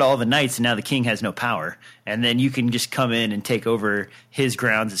rid of all the knights, and now the king has no power. And then you can just come in and take over his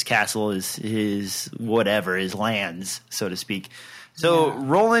grounds, his castle, his whatever, his lands, so to speak. So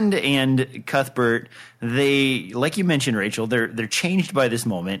Roland and Cuthbert, they, like you mentioned, Rachel, they're changed by this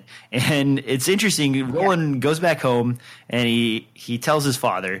moment, and it's interesting. Roland goes back home and he tells his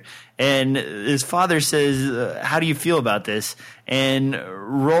father, and his father says, "How do you feel about this?" And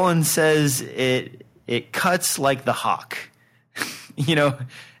Roland says, "It cuts like the hawk," you know.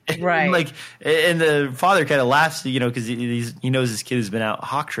 Right. And the father kind of laughs, because he knows his kid has been out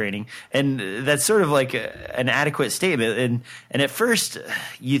hawk training, and that's sort of like an adequate statement. And at first,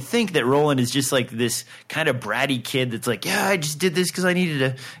 you think that Roland is just like this kind of bratty kid that's like, yeah, I just did this because I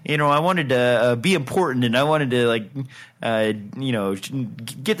needed to, I wanted to be important, and I wanted to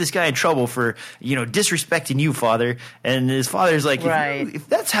get this guy in trouble for disrespecting you, father. And his father's like, if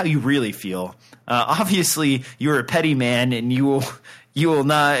that's how you really feel, obviously you're a petty man, and you will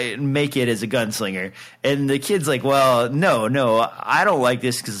not make it as a gunslinger. And the kid's like, well, no, I don't like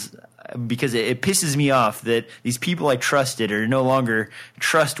this because it pisses me off that these people I trusted are no longer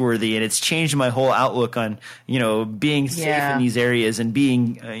trustworthy, and it's changed my whole outlook on, being safe in these areas and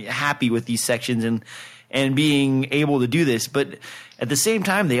being happy with these sections and being able to do this. But at the same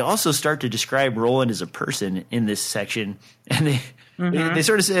time, they also start to describe Roland as a person in this section, and they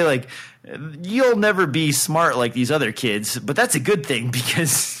sort of say, like, you'll never be smart like these other kids, but that's a good thing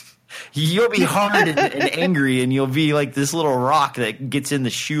because you'll be hard and angry, and you'll be like this little rock that gets in the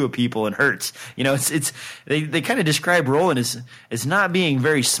shoe of people and hurts. They kind of describe Roland as not being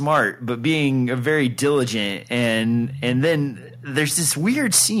very smart, but being very diligent. And then there's this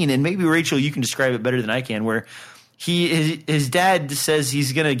weird scene, and maybe Rachel, you can describe it better than I can, where his dad says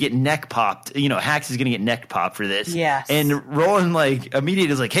he's gonna get neck popped. Hax is gonna get neck popped for this. Yes. And Roland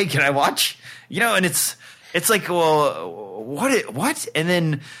immediately is like, "Hey, can I watch?" And it's like, well, what? And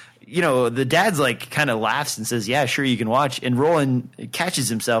then the dad's like kind of laughs and says, "Yeah, sure, you can watch." And Roland catches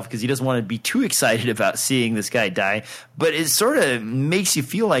himself because he doesn't want to be too excited about seeing this guy die. But it sort of makes you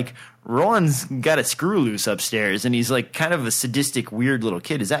feel like Roland's got a screw loose upstairs, and he's like kind of a sadistic, weird little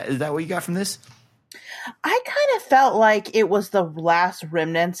kid. Is that what you got from this? I kind of felt like it was the last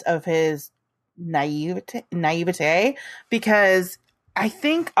remnants of his naivete, because I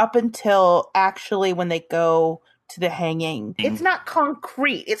think up until actually when they go to the hanging, it's not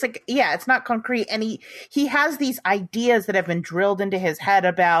concrete. It's like, it's not concrete. And he has these ideas that have been drilled into his head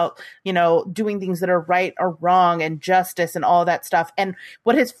about, doing things that are right or wrong and justice and all that stuff. And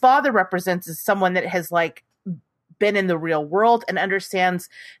what his father represents is someone that has been in the real world and understands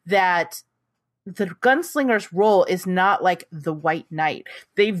that the gunslinger's role is not like the white knight.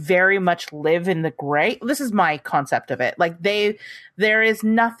 They very much live in the gray. This is my concept of it. There is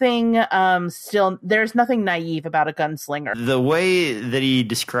nothing there's nothing naive about a gunslinger. The way that he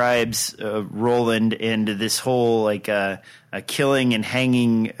describes Roland and this whole a killing and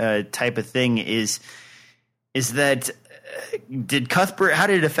hanging type of thing is that how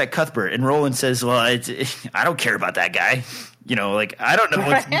did it affect Cuthbert? And Roland says, well, I don't care about that guy. I don't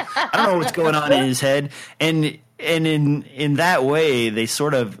know what's going on in his head. And in that way, they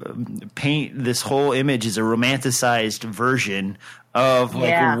sort of paint this whole image as a romanticized version of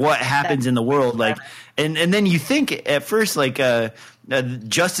what happens in the world. And then you think at first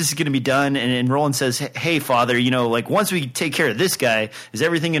justice is going to be done, and Roland says, "Hey, father, once we take care of this guy, is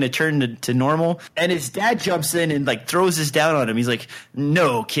everything going to turn to normal?" And his dad jumps in and throws this down on him. He's like,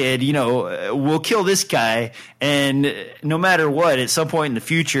 "No, kid, we'll kill this guy, and no matter what, at some point in the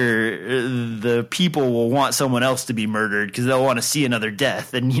future, the people will want someone else to be murdered because they'll want to see another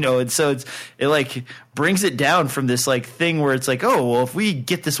death." And and so it brings it down from this thing where it's like, oh, well, if we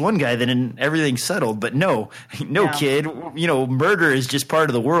get this one guy, then everything's settled. But no, kid, murder is just part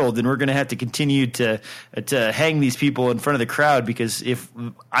of the world, and we're going to have to continue to hang these people in front of the crowd, because if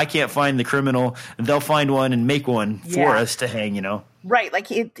I can't find the criminal, they'll find one and make one for us to hang. Right,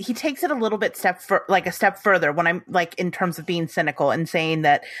 he takes it a little bit a step further when I'm in terms of being cynical and saying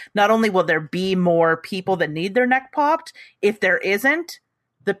that not only will there be more people that need their neck popped, if there isn't,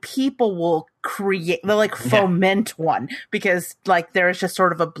 the people will foment one, because there's just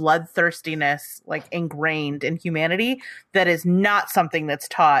sort of a bloodthirstiness ingrained in humanity that is not something that's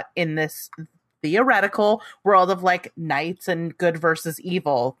taught in this theoretical world of knights and good versus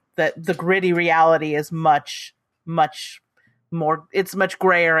evil. That the gritty reality is much more, it's much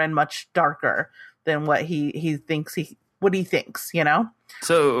grayer and much darker than what he thinks.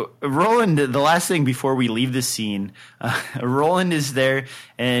 So Roland, the last thing before we leave this scene, Roland is there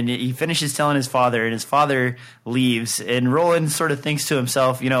and he finishes telling his father, and his father leaves, and Roland sort of thinks to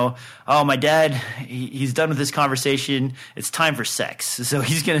himself, oh, my dad, he's done with this conversation. It's time for sex. So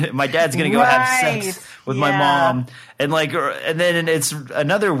my dad's gonna go have sex with my mom, and then it's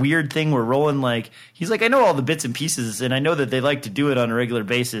another weird thing where Roland he's like, I know all the bits and pieces, and I know that they like to do it on a regular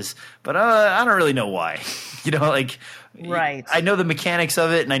basis, but I don't really know why, Right. I know the mechanics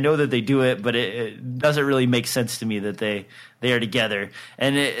of it, and I know that they do it, but it doesn't really make sense to me that they are together.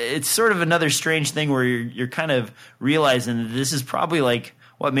 And it's sort of another strange thing where you're kind of realizing that this is probably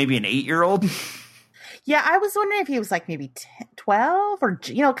maybe an 8-year-old? Yeah, I was wondering if he was maybe 10, 12 or,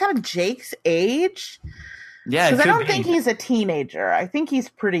 kind of Jake's age. Yeah, because I don't think he's a teenager. I think he's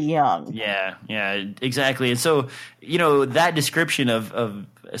pretty young. Yeah, exactly. And so, that description of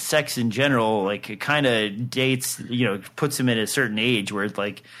sex in general, it kind of dates, puts him at a certain age where it's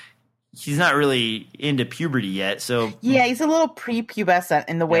he's not really into puberty yet. So yeah, he's a little prepubescent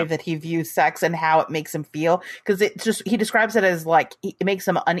in the way that he views sex and how it makes him feel. Because he describes it as it makes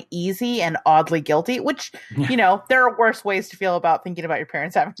him uneasy and oddly guilty, which, there are worse ways to feel about thinking about your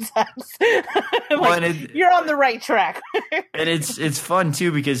parents having sex. You're on the right track. And it's fun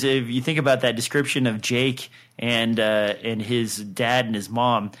too, because if you think about that description of Jake and his dad and his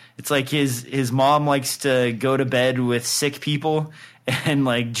mom, it's like his mom likes to go to bed with sick people,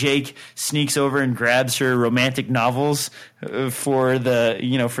 and Jake sneaks over and grabs her romantic novels for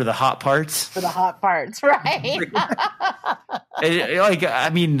the hot parts. For the hot parts, right?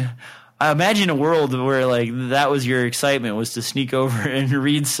 I imagine a world where that was your excitement, was to sneak over and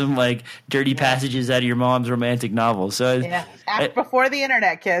read some dirty passages out of your mom's romantic novel. So before the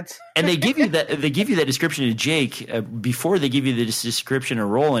internet, kids. And they give you that description of Jake before they give you the description of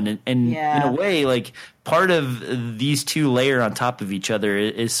Roland, and in a way, part of these two layer on top of each other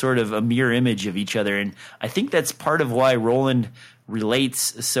is sort of a mirror image of each other, and I think that's part of why Roland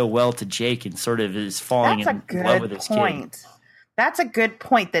relates so well to Jake and sort of is falling in love with his kid. That's a good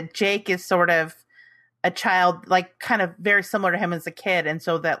point, that Jake is sort of a child, kind of very similar to him as a kid. And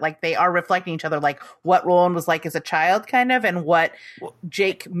so that they are reflecting each other, what Roland was like as a child kind of, and what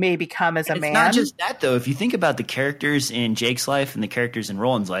Jake may become as a man. It's not just that though. If you think about the characters in Jake's life and the characters in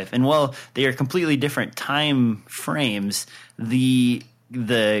Roland's life, and while they are completely different time frames, the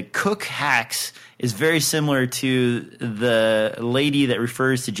cook Hax is very similar to the lady that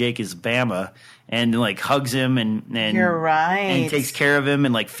refers to Jake as Bama, and hugs him and you're right, and takes care of him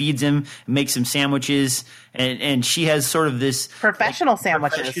and feeds him, and makes him sandwiches, and she has sort of this professional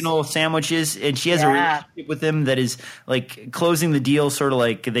sandwiches, and she has a relationship with him that is closing the deal, sort of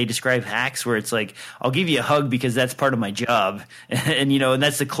they describe Hax, where it's I'll give you a hug because that's part of my job, and and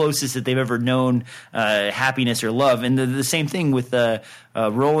that's the closest that they've ever known happiness or love. And the same thing with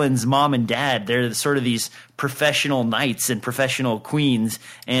Roland's mom and dad. They're sort of these professional knights and professional queens,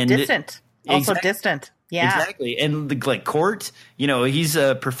 and distant. Also distant. Yeah. Exactly. And Court, he's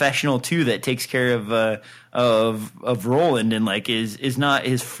a professional too that takes care of Roland, and is not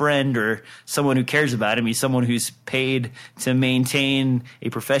his friend or someone who cares about him. He's someone who's paid to maintain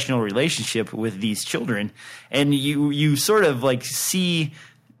a professional relationship with these children. And you sort of see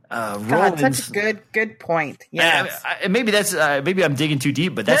God, such a good point. Yes. Maybe I'm digging too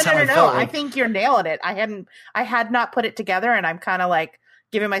deep, but that's how I felt. I think you're nailing it. I had not put it together, and I'm kind of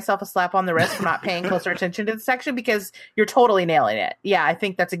giving myself a slap on the wrist for not paying closer attention to the section, because you're totally nailing it. Yeah, I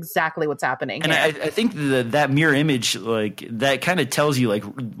think that's exactly what's happening. And I think that mirror image, that kind of tells you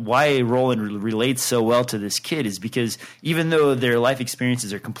why Roland relates so well to this kid, is because even though their life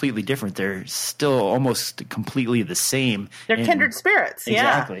experiences are completely different, they're still almost completely the same. They're kindred spirits.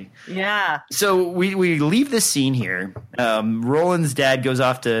 Exactly. Yeah. So we leave this scene here. Roland's dad goes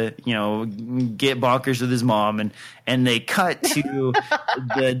off to get bonkers with his mom, and they cut to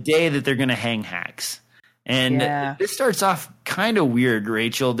the day that they're going to hang Hax. And this starts off kind of weird,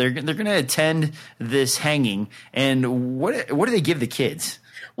 Rachel. They're going to attend this hanging, and what do they give the kids?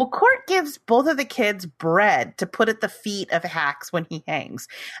 Well, Court gives both of the kids bread to put at the feet of Hax when he hangs.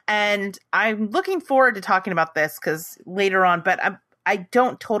 And I'm looking forward to talking about this because later on, but I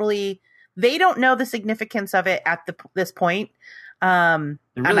don't totally – they don't know the significance of it at this point. Really,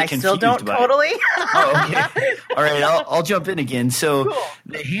 and I still don't totally. Oh, okay. All right, I'll jump in again. So cool.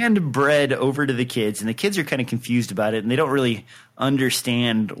 They hand bread over to the kids, and the kids are kind of confused about it, and they don't really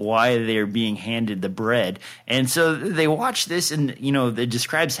understand why they're being handed the bread. And so they watch this, and it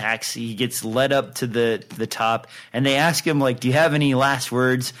describes Hax. He gets led up to the top, and they ask him do you have any last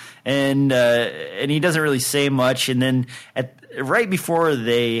words? And he doesn't really say much. And then right before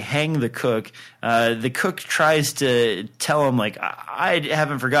they hang the cook tries to tell him, like, I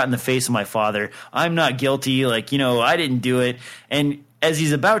haven't forgotten the face of my father. I'm not guilty. Like, I didn't do it. And as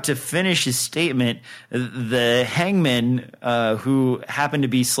he's about to finish his statement, the hangman, who happened to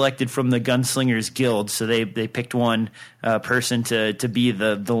be selected from the Gunslingers Guild, so they picked one person to be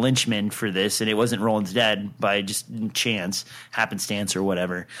the lynchman for this, and it wasn't Roland's dad by just chance, happenstance or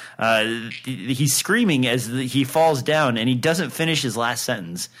whatever. He's screaming as he falls down, and he doesn't finish his last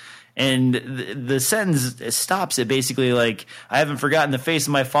sentence. And the sentence stops at basically like, I haven't forgotten the face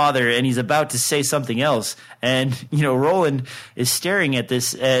of my father, and he's about to say something else. And, Roland is staring at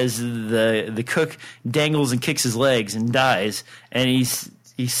this as the cook dangles and kicks his legs and dies. And he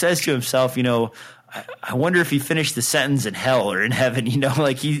says to himself, I wonder if he finished the sentence in hell or in heaven,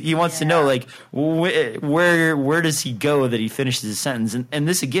 like he wants to know, like, where does he go that he finishes his sentence? And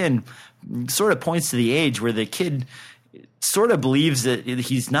this, again, sort of points to the age where the kid sort of believes that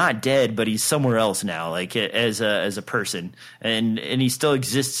he's not dead, but he's somewhere else now, like as a person, and he still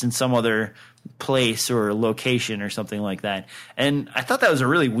exists in some other place or location or something like that. And I thought that was a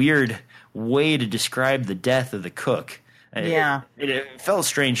really weird way to describe the death of the cook. Yeah, it felt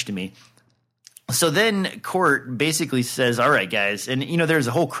strange to me. So then Court basically says, all right, guys. And, there's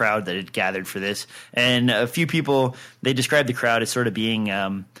a whole crowd that had gathered for this. And a few people, they described the crowd as sort of being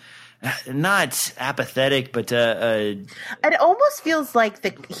not apathetic, but it almost feels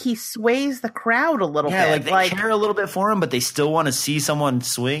like he sways the crowd a little bit. Yeah, like they care a little bit for him, but they still want to see someone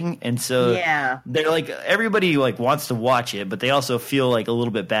swing, and so they're like, everybody like wants to watch it, but they also feel like a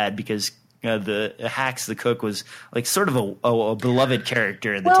little bit bad because the Hax the cook was like sort of a beloved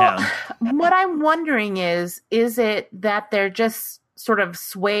character in the town. What I'm wondering is it that they're just sort of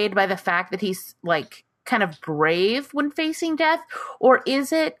swayed by the fact that he's like kind of brave when facing death, or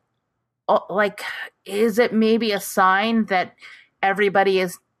is it maybe a sign that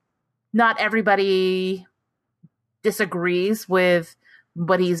not everybody disagrees with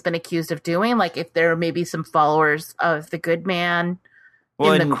what he's been accused of doing? Like, if there may be some followers of the good man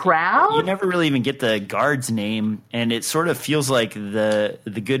in the crowd? You never really even get the guard's name, and it sort of feels like the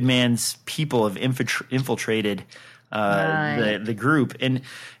good man's people have infiltrated the group. And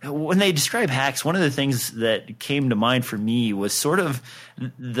when they describe Hax, one of the things that came to mind for me was sort of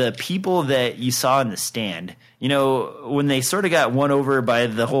the people that you saw in the stand. When they sort of got won over by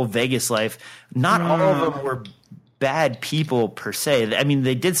the whole Vegas life, not all of them were bad people per se. I mean,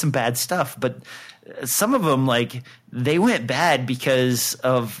 they did some bad stuff, but some of them, like, they went bad because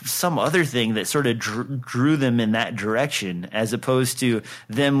of some other thing that sort of drew them in that direction, as opposed to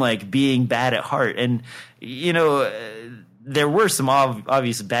them like being bad at heart. And there were some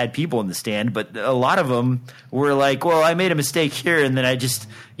obvious bad people in the stand, but a lot of them were like, well, I made a mistake here, and then I just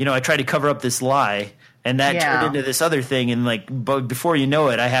I tried to cover up this lie, and that turned into this other thing, and like, but before you know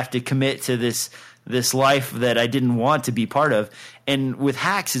it, I have to commit to this life that I didn't want to be part of. And with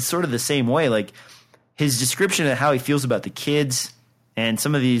Hax, it's sort of the same way. Like, his description of how he feels about the kids and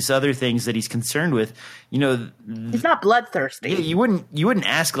some of these other things that he's concerned with, he's not bloodthirsty. Yeah, you wouldn't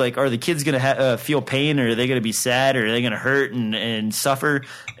ask, like, are the kids going to feel pain, or are they going to be sad, or are they going to hurt and suffer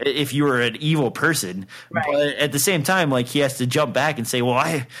if you were an evil person? Right. But at the same time, like, he has to jump back and say,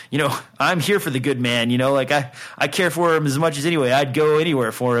 well, I'm here for the good man. Like, I care for him as much as anyway. I'd go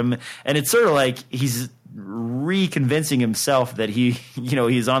anywhere for him. And it's sort of like he's reconvincing himself that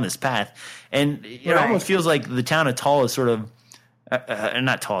he's on this path. And it almost feels like the town of Tull is sort of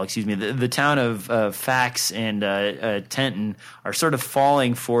not Tull, excuse me. The town of Fax and Tenton are sort of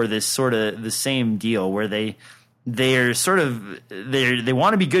falling for this sort of the same deal, where they're sort of they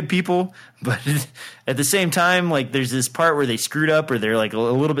want to be good people, but at the same time, like, there's this part where they screwed up, or they're like a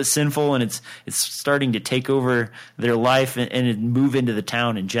little bit sinful, and it's starting to take over their life and move into the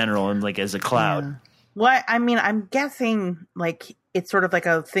town in general, and like as a cloud. Yeah. Well, I mean, I'm guessing like it's sort of like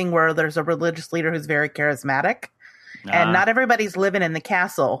a thing where there's a religious leader who's very charismatic. And not everybody's living in the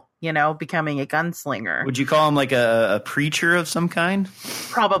castle, becoming a gunslinger. Would you call him like a preacher of some kind?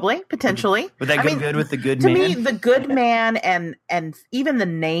 Probably, potentially. Would that go good with the good man? To me, the good man and even the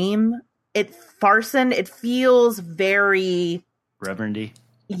name, Farson, it feels very reverendy.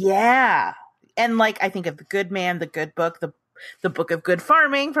 Yeah. And like, I think of the good man, the good book, the book of good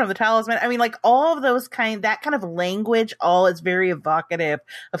farming from the Talisman. I mean, like, all of those that kind of language, all is very evocative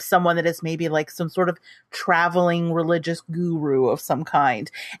of someone that is maybe like some sort of traveling religious guru of some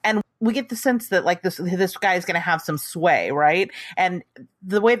kind. And we get the sense that like this guy is going to have some sway, right? And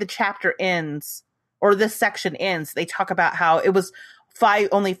the way the chapter ends, or this section ends, they talk about how it was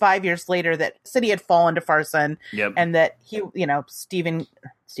only 5 years later that city had fallen to Farson, and that he,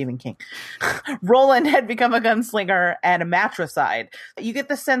 Stephen King, Roland had become a gunslinger and a matricide. You get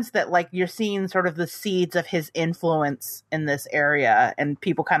the sense that like you're seeing sort of the seeds of his influence in this area, and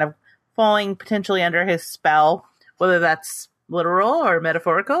people kind of falling potentially under his spell, whether that's literal or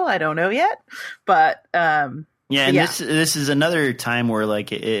metaphorical, I don't know yet, but this is another time where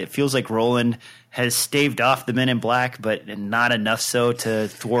like it feels like Roland has staved off the Men in Black, but not enough so to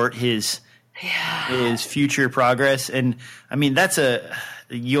thwart his future progress. And I mean, that's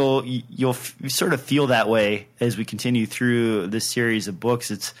you'll sort of feel that way as we continue through this series of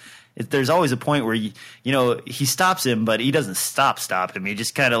books. There's always a point where he stops him, but he doesn't stop him. He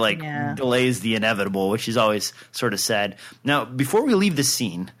just kind of like delays the inevitable, which is always sort of sad. Now, before we leave this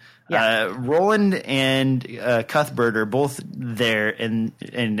scene, Roland and Cuthbert are both there, and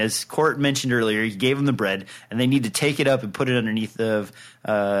as Court mentioned earlier, he gave them the bread, and they need to take it up and put it underneath the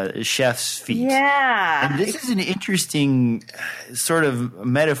chef's feet. Yeah, and this is an interesting sort of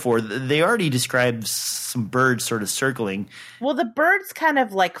metaphor. They already described some birds sort of circling. Well, the birds kind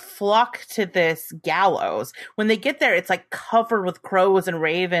of like flock to this gallows. When they get there, it's like covered with crows and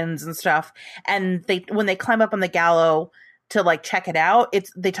ravens and stuff. And when they climb up on the gallows to like check it out,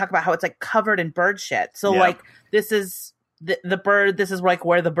 they talk about how it's like covered in bird shit. So like this is the bird. This is like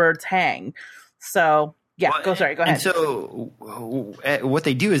where the birds hang. So go ahead. And so what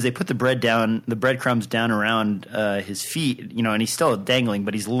they do is they put the breadcrumbs down around his feet, and he's still dangling,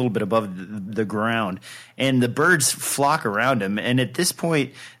 but he's a little bit above the ground, and the birds flock around him. And at this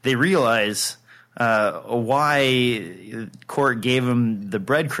point, they realize why Court gave him the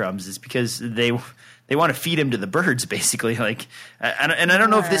breadcrumbs is because they want to feed him to the birds, basically. Like, and I don't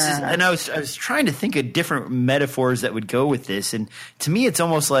know if this is. And I was trying to think of different metaphors that would go with this. And to me, it's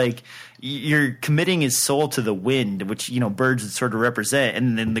almost like you're committing his soul to the wind, which birds would sort of represent.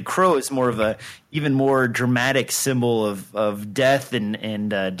 And then the crow is more of a even more dramatic symbol of death and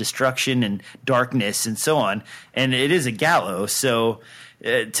destruction and darkness and so on. And it is a gallows, so.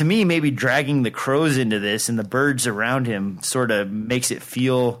 To me, maybe dragging the crows into this and the birds around him sort of makes it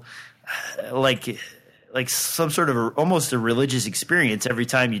feel like some sort of almost a religious experience every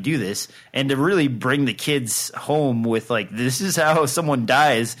time you do this, and to really bring the kids home with like, this is how someone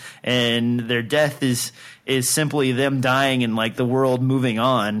dies, and their death is simply them dying and like the world moving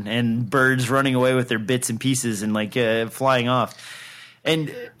on, and birds running away with their bits and pieces and like flying off.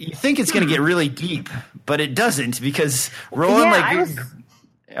 And you think it's going to get really deep, but it doesn't, because Roland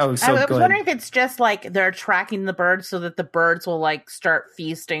I was wondering if it's just like they're tracking the birds so that the birds will like start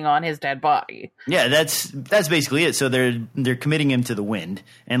feasting on his dead body. Yeah, that's basically it. So they're committing him to the wind,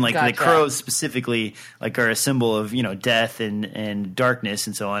 and like the crows specifically like are a symbol of death and darkness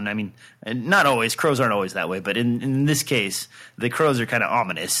and so on. I mean, not always, crows aren't always that way, but in this case, the crows are kind of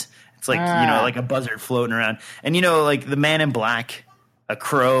ominous. It's like like a buzzard floating around, and like the Man in Black, a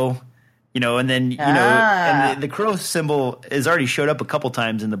crow. And then, and the crow symbol has already showed up a couple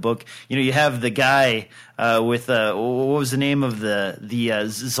times in the book. You have the guy with, what was the name of the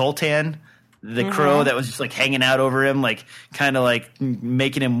Zoltan, the crow that was just like hanging out over him, like kind of like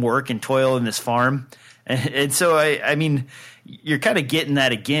making him work and toil in this farm. And so, I mean, you're kind of getting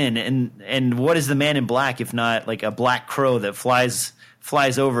that again. And what is the Man in Black if not like a black crow that flies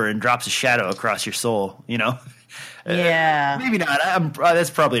over and drops a shadow across your soul, Yeah, maybe not.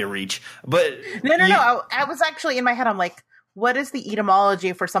 That's probably a reach, but no. I was actually in my head. I'm like, what is the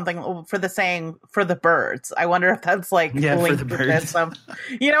etymology for something for the saying for the birds? I wonder if that's like linked for the birds.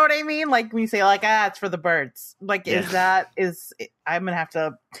 You know what I mean? Like when you say like it's for the birds. Like I'm gonna have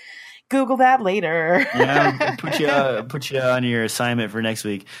to Google that later. Yeah, put you on your assignment for next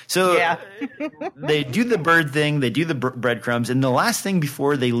week. So they do the bird thing, they do the breadcrumbs, and the last thing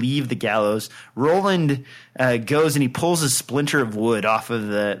before they leave the gallows, Roland goes and he pulls a splinter of wood off of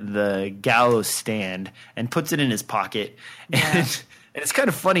the gallows stand and puts it in his pocket. Yeah. And it's kind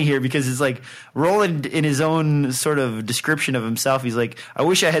of funny here because it's like Roland, in his own sort of description of himself, he's like, I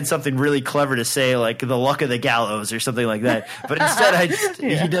wish I had something really clever to say, like the luck of the gallows or something like that. But instead,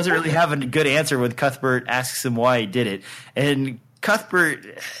 he doesn't really have a good answer when Cuthbert asks him why he did it. And Cuthbert,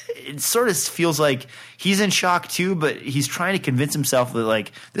 it sort of feels like he's in shock too, but he's trying to convince himself that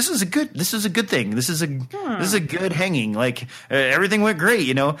like this is a good thing. This is a good hanging. Like everything went great,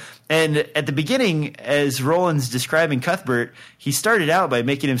 And at the beginning, as Roland's describing Cuthbert, he started out by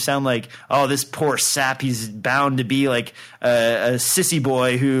making him sound like, oh, this poor sap. He's bound to be like a sissy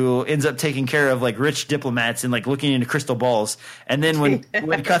boy who ends up taking care of like rich diplomats and like looking into crystal balls. And then when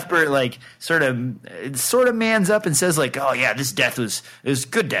Cuthbert like sort of mans up and says like, oh yeah, this death death was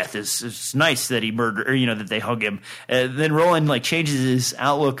good death. It's nice that he murdered, or, that they hung him. Then Roland like changes his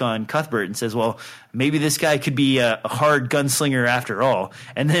outlook on Cuthbert and says, well, maybe this guy could be a hard gunslinger after all.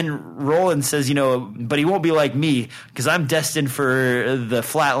 And then Roland says, but he won't be like me because I'm destined for the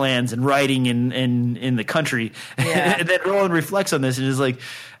flatlands and riding in the country. Yeah. And then Roland reflects on this and is like,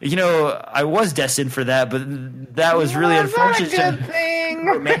 I was destined for that, but that was really unfortunate to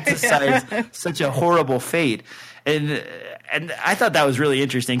romanticize such a horrible fate. And I thought that was really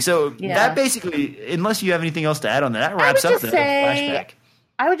interesting. So that basically, unless you have anything else to add on that wraps up the flashback.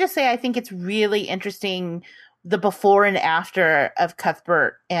 I would just say I think it's really interesting the before and after of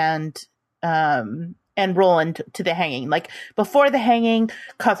Cuthbert and Roland to the hanging. Like before the hanging,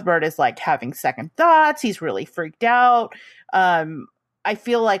 Cuthbert is like having second thoughts. He's really freaked out. I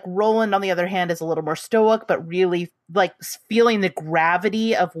feel like Roland, on the other hand, is a little more stoic, but really like feeling the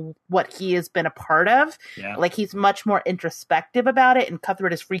gravity of what he has been a part of. Yeah. Like he's much more introspective about it, and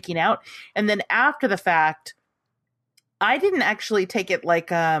Cuthbert is freaking out. And then after the fact, I didn't actually take it like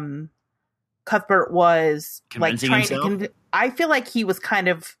Cuthbert was like trying to. I feel like he was kind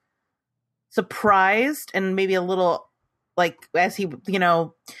of surprised and maybe a little like as he,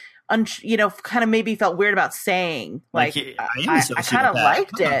 kind of maybe felt weird about saying like I kind of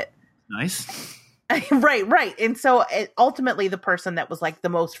liked it. Nice. Right. And so ultimately the person that was like the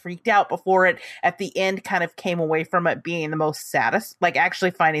most freaked out before it at the end kind of came away from it being the most like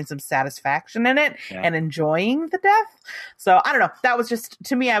actually finding some satisfaction in it and enjoying the death. So I don't know. That was just,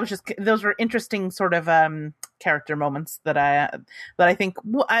 to me, those were interesting sort of character moments that I think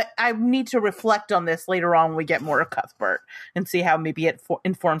I need to reflect on this later on when we get more of Cuthbert and see how maybe it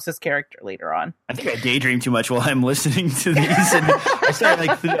informs his character later on. I think I daydream too much while I'm listening to these, and I start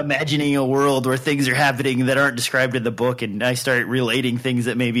like imagining a world where things are happening that aren't described in the book, and I start relating things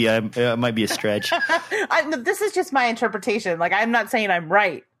that maybe might be a stretch. This is just my interpretation. Like I'm not saying I'm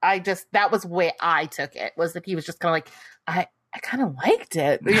right. That was the way I took it, was that he was just kind of like, I kind of liked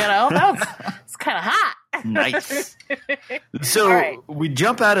it, it's kind of hot. Nice. So we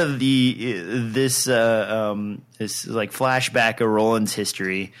jump out of this like flashback of Roland's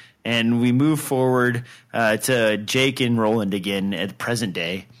history, and we move forward to Jake and Roland again at present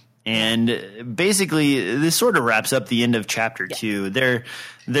day. And basically, this sort of wraps up the end of chapter 2.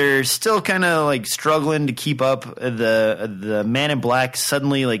 They're still kind of like struggling to keep up. The Man in Black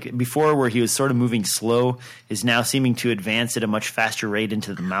suddenly, like before, where he was sort of moving slow, is now seeming to advance at a much faster rate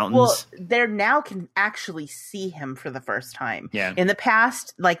into the mountains. Well, they now can actually see him for the first time. Yeah. In the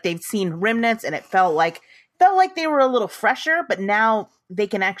past, like they've seen remnants, and it felt like they were a little fresher, but now they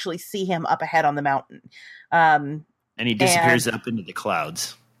can actually see him up ahead on the mountain. And he disappears up into the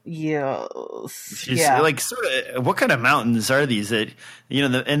clouds. Yes. Like sort of, what kind of mountains are these that,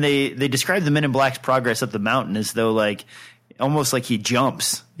 and they describe the Men in Black's progress up the mountain as though like almost like he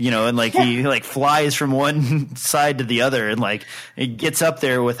jumps, and like he like flies from one side to the other, and like it gets up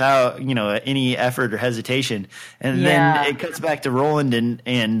there without, any effort or hesitation. And then it cuts back to Roland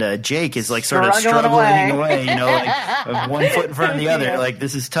and Jake is like sort of struggling away, like 1 foot in front of the other. Like,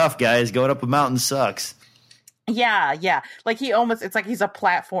 this is tough, guys. Going up a mountain sucks. Yeah. Like it's like he's a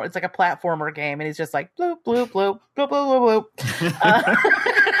platform. It's like a platformer game, and he's just like bloop bloop bloop bloop bloop bloop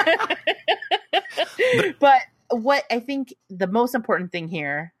bloop. But what I think the most important thing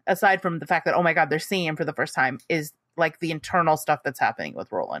here, aside from the fact that, oh my God, they're seeing him for the first time, is like the internal stuff that's happening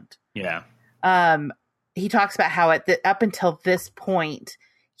with Roland. Yeah. He talks about how up until this point,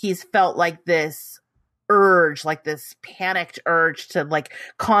 he's felt like this urge, like this panicked urge to like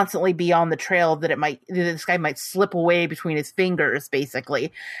constantly be on the trail, that this guy might slip away between his fingers,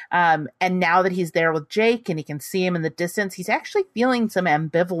 basically. And now that he's there with Jake and he can see him in the distance, he's actually feeling some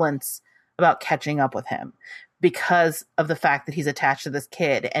ambivalence about catching up with him because of the fact that he's attached to this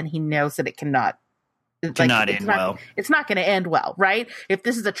kid, and he knows that it cannot end well. It's not going to end well, right? If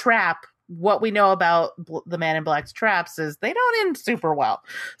this is a trap, what we know about the Man in Black's traps is they don't end super well.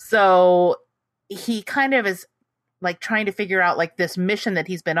 So he kind of is like trying to figure out like this mission that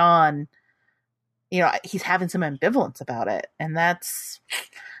he's been on. He's having some ambivalence about it, and it's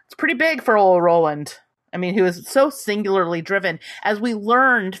pretty big for old Roland. I mean, he was so singularly driven, as we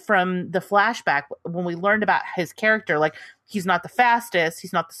learned from the flashback when we learned about his character. Like, he's not the fastest,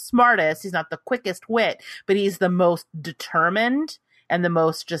 he's not the smartest, he's not the quickest wit, but he's the most determined and the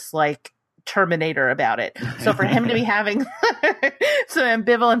most just like Terminator about it. So for him to be having some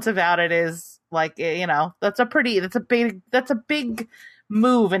ambivalence about it is like, that's a big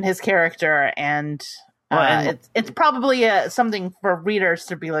move in his character, and it's probably something for readers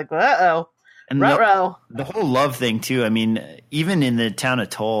to be like, uh-oh. And the whole love thing too. I mean, even in the town of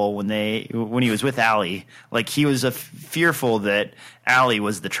Toll, when he was with Allie, like he was fearful that Allie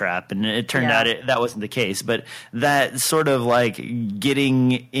was the trap, and it turned out that wasn't the case. But that sort of like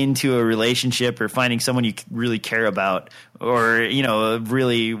getting into a relationship or finding someone you really care about, or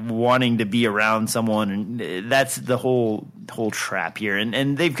really wanting to be around someone, and that's the whole trap here.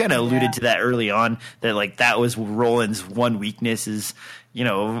 And they've kind of alluded to that early on, that like that was Roland's one weakness is,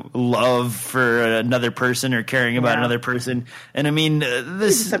 love for another person or caring about another person. And I mean,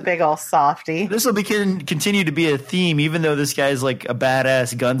 this is a big old softy. This will continue to be a theme, even though this guy's like a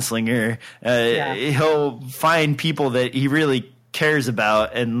badass gunslinger. He'll find people that he really cares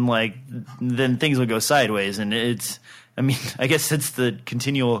about, and like then things will go sideways. And I guess it's the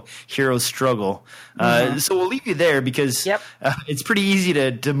continual hero struggle. So we'll leave you there because it's pretty easy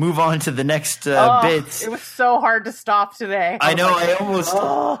to move on to the next bits. It was so hard to stop today. I know. I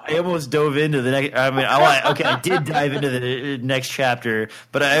almost dove into the next. I mean, I did dive into the next chapter,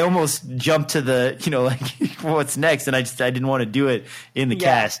 but I almost jumped to the what's next, and I didn't want to do it in the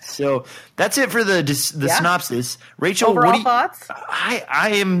cast. So that's it for the synopsis. Rachel, overall thoughts?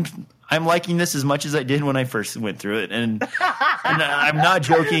 I'm liking this as much as I did when I first went through it, and I'm not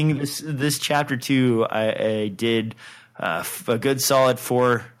joking. This chapter 2, I did a good solid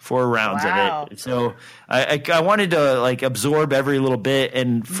four rounds of it. So I wanted to like absorb every little bit,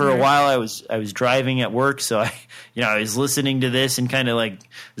 and for a while I was driving at work, so I was listening to this and kind of like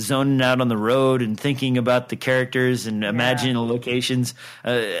zoning out on the road and thinking about the characters and imagining the locations.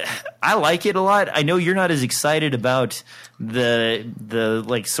 I like it a lot. I know you're not as excited about the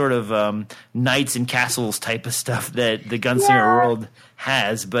like sort of knights and castles type of stuff that the Gunslinger world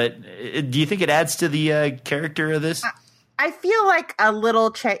has, but do you think it adds to the character of this? I feel like a little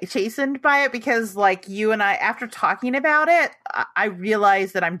chastened by it because, like, you and I, after talking about it, I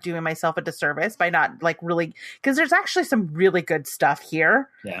realized that I'm doing myself a disservice by not, like, really, because there's actually some really good stuff here.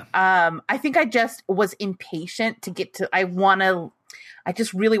 Yeah. I think I just was impatient to get to, I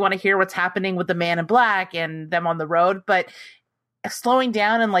just really want to hear what's happening with the Man in Black and them on the road, but slowing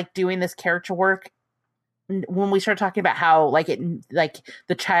down and, like, doing this character work, when we start talking about how like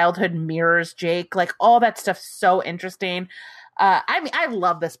the childhood mirrors Jake, like all that stuff's so interesting. I mean, I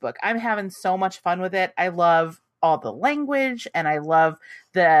love this book. I'm having so much fun with it. I love all the language, and I love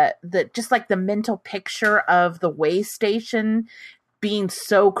the just like the mental picture of the way station being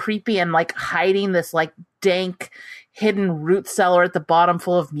so creepy and like hiding this like dank hidden root cellar at the bottom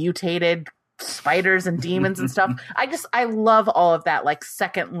full of mutated spiders and demons and stuff. I love all of that like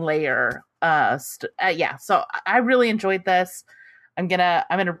second layer. So I really enjoyed this. I'm gonna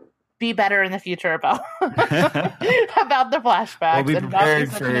be better in the future about about the flashbacks. We'll be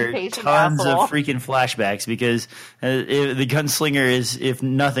prepared for tons of freaking flashbacks because the Gunslinger is, if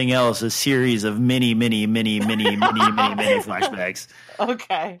nothing else, a series of many flashbacks.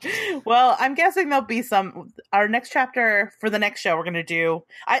 Okay. Well, I'm guessing there'll be some. Our next chapter for the next show we're going to do.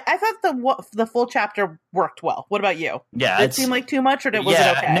 I thought the full chapter worked well. What about you? Yeah. Did it seem like too much, or was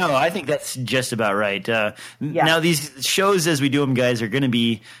it okay? No, I think that's just about right. Now, these shows, as we do them, guys, are going to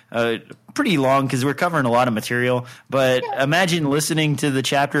be pretty long because we're covering a lot of material. But imagine listening to the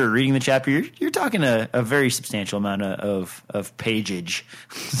chapter or reading the chapter. You're talking a very substantial amount of pageage,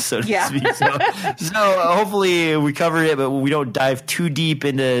 so to speak. So hopefully we cover it, but we don't dive too deep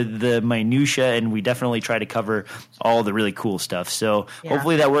into the minutia, and we definitely try to cover all the really cool stuff. So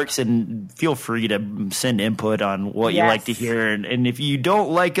hopefully that works, and feel free to send input on what you like to hear. And if you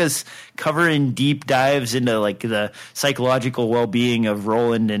don't like us covering deep dives into like the psychological well-being of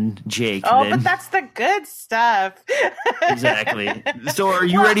Roland and Jake, but that's the good stuff. Exactly. So are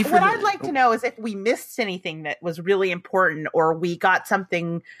you ready for what I'd like to know is if we missed anything that was really important, or we got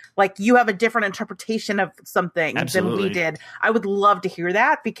something like you have a different interpretation of something than we did. I would love to hear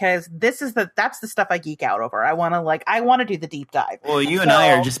that, because that's the stuff I geek out over. I want to do the deep dive. Well, you and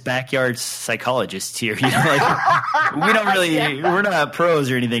I are just backyard psychologists here. We don't really, we're not pros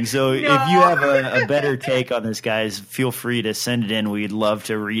or anything. So if you have a better take on this, guys, feel free to send it in. We'd love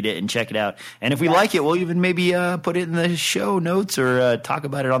to read it and check it out. And if we like it, we'll even maybe put it in the show notes or talk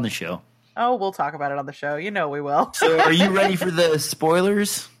about it on the show. Oh, we'll talk about it on the show. You know we will. So are you ready for the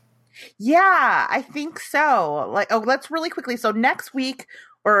spoilers? Yeah, I think so. Let's really quickly. So next week,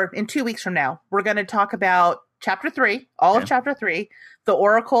 or in 2 weeks from now, we're going to talk about chapter 3, of chapter 3, the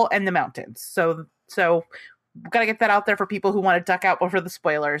Oracle and the Mountains. So we've got to get that out there for people who want to duck out before the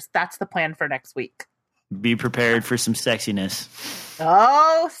spoilers. That's the plan for next week. Be prepared for some sexiness.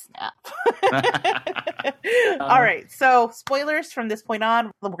 Oh, snap. All right. So spoilers from this point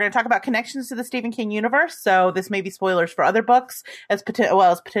on. We're going to talk about connections to the Stephen King universe. So this may be spoilers for other books as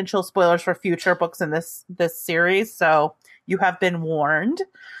well as potential spoilers for future books in this series. So you have been warned.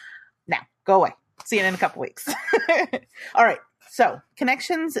 Now, go away. See you in a couple weeks. All right. So,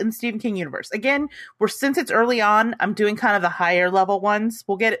 connections in the Stephen King universe. Again, since it's early on, I'm doing kind of the higher level ones.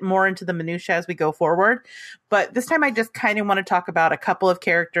 We'll get more into the minutia as we go forward. But this time I just kind of want to talk about a couple of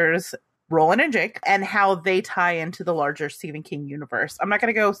characters, Roland and Jake, and how they tie into the larger Stephen King universe. I'm not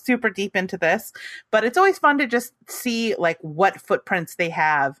going to go super deep into this, but it's always fun to just see like what footprints they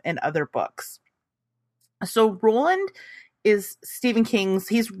have in other books. So, Roland is Stephen King's,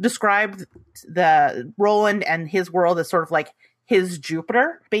 he's described the Roland and his world as sort of like his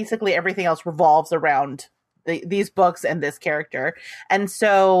Jupiter. Basically, everything else revolves around these books and this character. And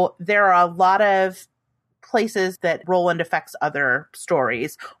so there are a lot of places that Roland affects other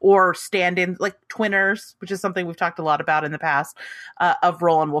stories or stand-ins, like twinners, which is something we've talked a lot about in the past, of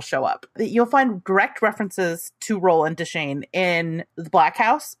Roland will show up. You'll find direct references to Roland Deschain in The Black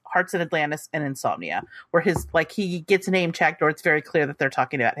House, Hearts in Atlantis, and Insomnia, where he gets name checked or it's very clear that they're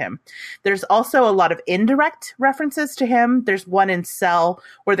talking about him. There's also a lot of indirect references to him. There's one in Cell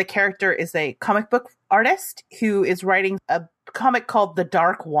where the character is a comic book artist who is writing a comic called The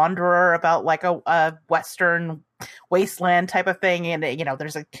Dark Wanderer about like a Western wasteland type of thing. And,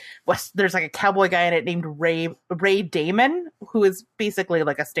 there's like a cowboy guy in it named Ray Damon, who is basically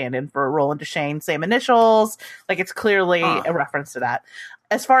like a stand-in for Roland Deschain, same initials. Like it's clearly a reference to that.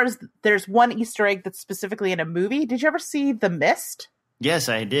 As far as there's one Easter egg that's specifically in a movie. Did you ever see The Mist? Yes,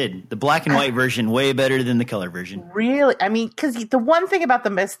 I did. The black and white version, way better than the color version. Really? I mean, because the one thing about The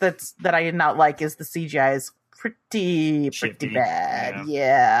Mist that I did not like is the CGI is pretty bad.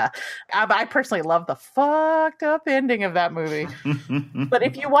 Yeah. I personally love the fucked up ending of that movie. But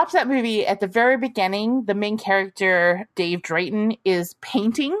if you watch that movie, at the very beginning, the main character, Dave Drayton, is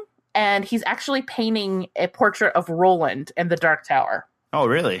painting, and he's actually painting a portrait of Roland in the Dark Tower. Oh,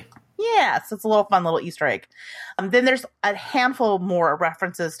 really? Yeah, so it's a little fun little Easter egg. Then there's a handful more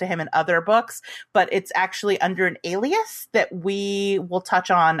references to him in other books, but it's actually under an alias that we will touch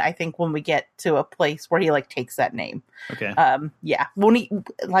on, I think, when we get to a place where he takes that name. Okay. Yeah. When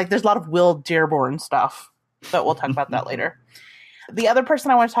there's a lot of Will Dearborn stuff, but we'll talk about that later. The other person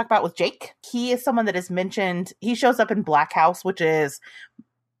I want to talk about was Jake. He is someone that is mentioned. He shows up in Black House, which is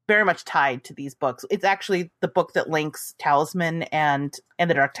very much tied to these books. It's actually the book that links Talisman and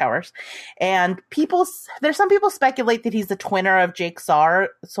the Dark Towers. And there's some people speculate that he's the twinner of Jake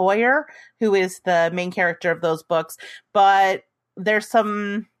Sawyer, who is the main character of those books. But there's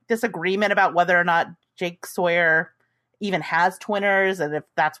some disagreement about whether or not Jake Sawyer even has twinners and if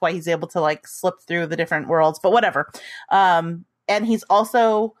that's why he's able to slip through the different worlds, but whatever. And he's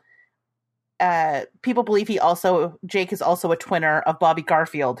also people believe Jake is also a twinner of Bobby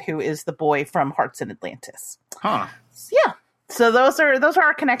Garfield, who is the boy from Hearts in Atlantis. Huh. Yeah. So those are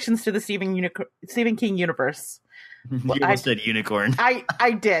our connections to the Stephen King universe. You almost said unicorn.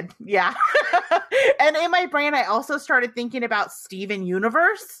 I did. Yeah. And in my brain, I also started thinking about Steven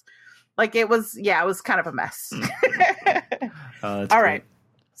Universe. It was kind of a mess. All right.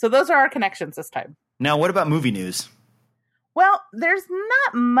 So those are our connections this time. Now, what about movie news? Well, there's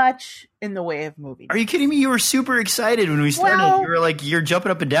not much in the way of movies. Are you kidding me? You were super excited when we started. You were you're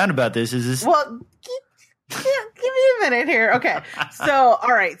jumping up and down about this. Is this? Well, give me a minute here. Okay. So,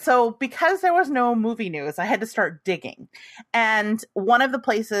 all right. So because there was no movie news, I had to start digging. And one of the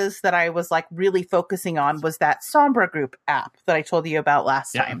places that I was really focusing on was that Sombra Group app that I told you about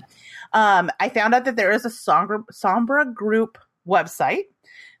last time. I found out that there is a Sombra Group website.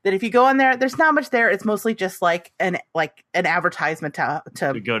 That if you go on there, there's not much there. It's mostly just an advertisement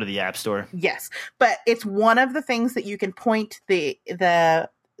to go to the App Store. Yes, but it's one of the things that you can point the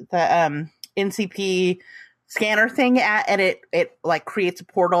NCP scanner thing at, and it creates a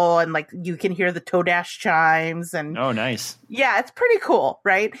portal, and you can hear the Toadash chimes, and oh, nice. Yeah, it's pretty cool,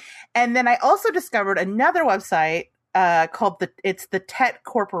 right? And then I also discovered another website called the TET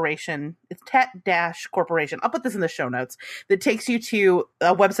Corporation. It's TET-Corporation. I'll put this in the show notes. That takes you to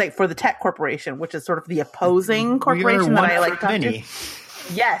a website for the TET Corporation, which is sort of the opposing corporation that I talking to.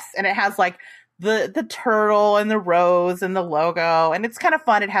 Yes, and it has the turtle and the rose and the logo, and it's kind of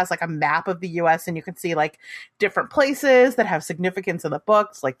fun. It has a map of the U.S. and you can see different places that have significance in the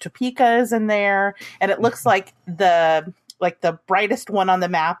books. Topeka is in there, and it looks like the brightest one on the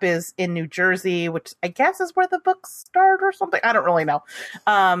map is in New Jersey, which I guess is where the books start or something. I don't really know.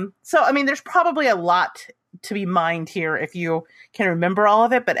 So, I mean, there's probably a lot to be mined here if you can remember all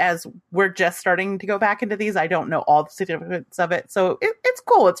of it. But as we're just starting to go back into these, I don't know all the significance of it. So it's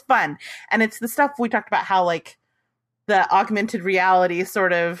cool. It's fun. And it's the stuff we talked about, how like the augmented reality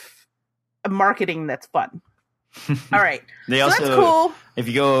sort of marketing that's fun. All right. They also, that's cool. If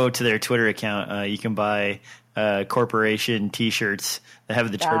you go to their Twitter account, you can buy corporation T-shirts that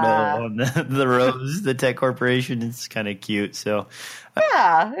have the turtle on the rose, the Tech Corporation. It's kind of cute. So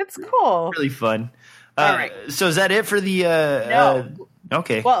yeah, it's cool. Really fun. All right. So is that it for the? No.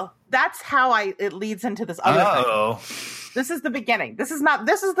 Okay. Well, that's how it leads into this other thing. This is the beginning. This is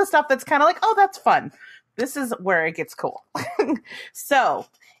the stuff that's kind of like, oh, that's fun. This is where it gets cool. So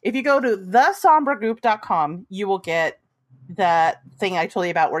if you go to thesombregroup.com, you will get that thing I told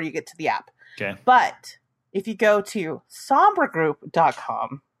you about where you get to the app. Okay. But if you go to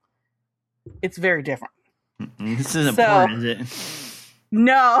sombregroup.com, it's very different. This isn't porn, is it?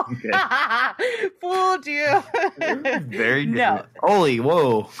 No. Okay. Fooled you. Very different. No. Holy,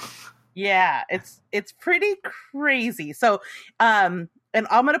 whoa. Yeah, it's pretty crazy. So, and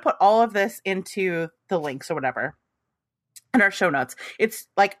I'm going to put all of this into the links or whatever in our show notes. It's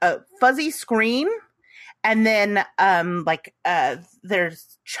like a fuzzy screen, and then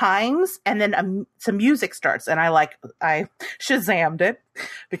there's chimes, and then some music starts. And I Shazammed it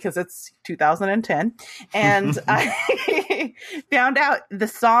because it's 2010, and I found out the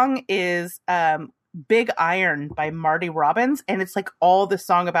song is Big Iron by Marty Robbins, and it's like all the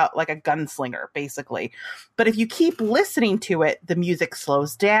song about like a gunslinger basically. But if you keep listening to it, the music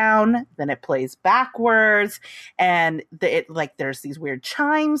slows down, then it plays backwards, and there's these weird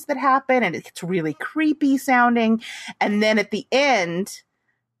chimes that happen, and it's really creepy sounding. And then at the end,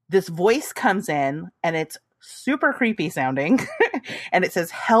 this voice comes in, and it's super creepy sounding, and it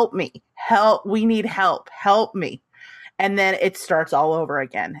says, "Help me, help, we need help me." And then it starts all over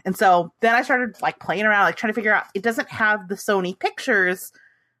again. And so then I started like playing around, like trying to figure out, it doesn't have the Sony Pictures,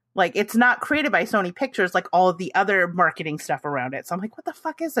 like it's not created by Sony Pictures, like all of the other marketing stuff around it. So I'm like, what the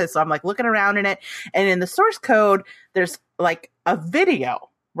fuck is this? So I'm like looking around in it, and in the source code, there's like a video,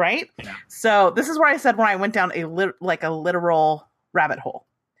 right? Yeah. So this is where I said when I went down a literal rabbit hole.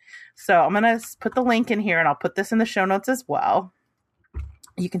 So I'm going to put the link in here, and I'll put this in the show notes as well.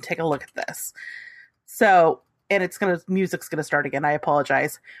 You can take a look at this. So, and music's gonna start again. I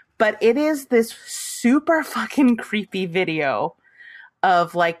apologize, but it is this super fucking creepy video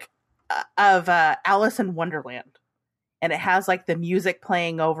of Alice in Wonderland, and it has like the music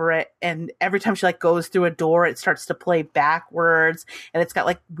playing over it, and every time she like goes through a door, it starts to play backwards, and it's got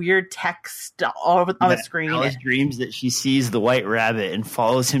like weird text all over on the screen. Alice dreams that she sees the white rabbit and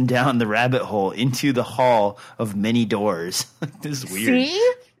follows him down the rabbit hole into the hall of many doors. This is weird.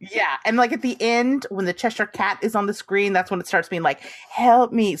 See? Yeah, and like at the end, when the Cheshire Cat is on the screen, that's when it starts being like,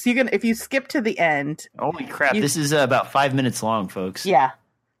 "Help me!" So if you skip to the end, holy crap, this is about 5 minutes long, folks. Yeah,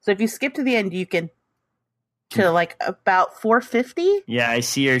 so if you skip to the end, you can to like about 4:50. Yeah, I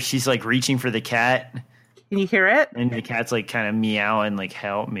see her. She's like reaching for the cat. Can you hear it? And the cat's like kind of meowing, like,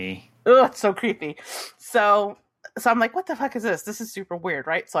 "Help me!" Oh, it's so creepy. So I'm like, what the fuck is this? This is super weird,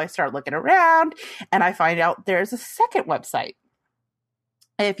 right? So I start looking around, and I find out there's a second website.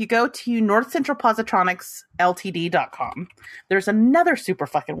 If you go to northcentralpositronics.ltd.com, there's another super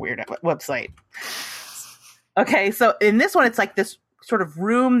fucking weird website. Okay, so in this one, it's like this sort of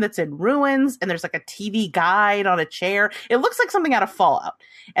room that's in ruins, and there's like a TV guide on a chair. It looks like something out of Fallout.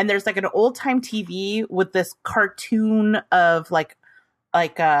 And there's like an old-time TV with this cartoon of like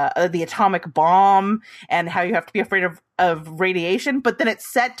the atomic bomb and how you have to be afraid of radiation, but then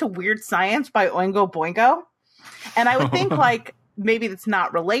it's set to Weird Science by Oingo Boingo. And I would think like, maybe it's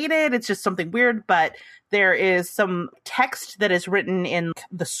not related, it's just something weird, but there is some text that is written in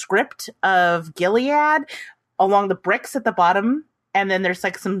the script of Gilead along the bricks at the bottom, and then there's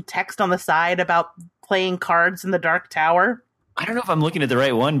like some text on the side about playing cards in the Dark Tower. I don't know if I'm looking at the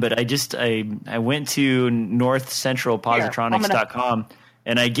right one, but I went to northcentralpositronics.com,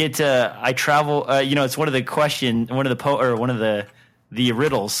 and I travel, it's one of the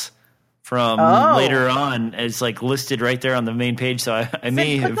riddles from later on is like listed right there on the main page. So I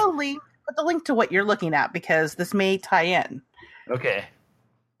may put the link to what you're looking at, because this may tie in. Okay.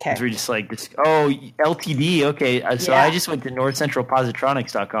 We're just like this. Oh, LTD. Okay. So yeah. I just went to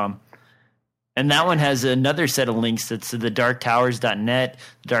northcentralpositronics.com, and that one has another set of links. That's the darktowers.net,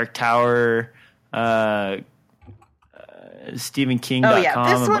 Dark Tower, StephenKing.com. Oh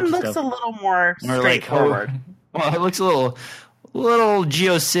yeah. This one looks a little more straightforward. Well, it looks a little little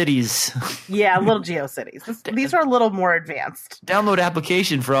GeoCities. Yeah, little GeoCities. These are a little more advanced. Download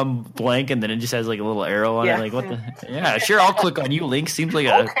application from blank, and then it just has like a little arrow on it. Like, what the? Yeah, sure, I'll click on you. Link seems like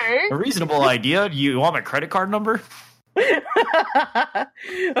a reasonable idea. Do you want my credit card number?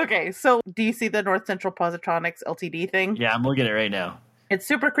 Okay, so do you see the North Central Positronics LTD thing? Yeah, I'm looking at it right now. It's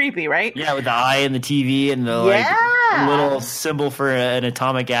super creepy, right? Yeah, with the eye and the TV and the like little symbol for an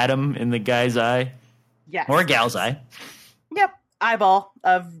atomic atom in the guy's eye. Yeah. Or a gal's eye. Yep. Eyeball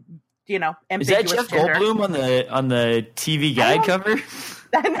of, ambiguous. Is that Jeff gender. Goldblum on the TV guide cover?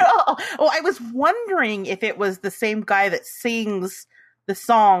 I know. Well, I was wondering if it was the same guy that sings the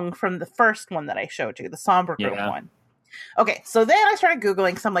song from the first one that I showed you, the Somber Group one. Okay, so then I started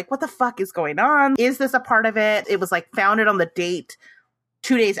Googling because I'm like, what the fuck is going on? Is this a part of it? It was like founded on the date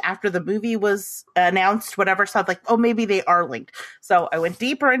 2 days after the movie was announced, whatever. So I was like, oh, maybe they are linked. So I went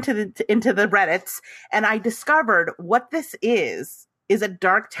deeper into the Reddits, and I discovered what this is a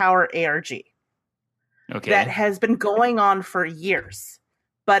Dark Tower ARG. Okay. That has been going on for years.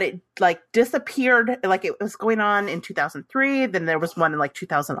 But it like disappeared, like it was going on in 2003. Then there was one in like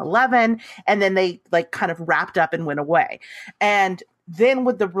 2011. And then they like kind of wrapped up and went away. And then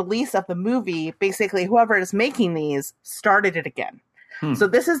with the release of the movie, basically whoever is making these started it again. So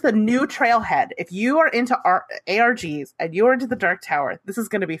this is the new trailhead. If you are into ARGs and you're into the Dark Tower, this is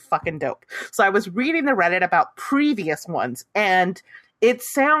going to be fucking dope. So I was reading the Reddit about previous ones, and it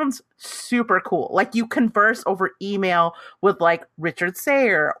sounds super cool. Like you converse over email with like Richard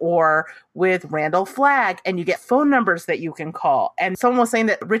Sayer or with Randall Flagg, and you get phone numbers that you can call. And someone was saying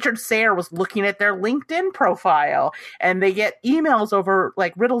that Richard Sayer was looking at their LinkedIn profile, and they get emails over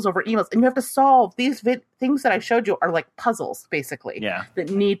like riddles over emails, and you have to solve these things that I showed you are like puzzles basically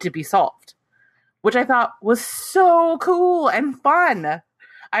that need to be solved, which I thought was so cool and fun.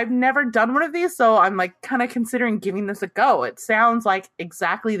 I've never done one of these, so I'm like kind of considering giving this a go. It sounds like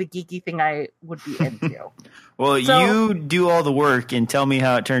exactly the geeky thing I would be into. Well, you do all the work and tell me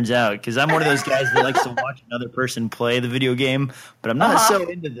how it turns out, because I'm one of those guys that likes to watch another person play the video game, but I'm not so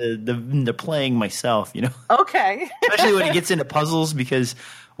into the playing myself, Okay. Especially when it gets into puzzles, because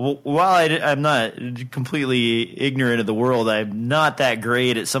while I'm not completely ignorant of the world, I'm not that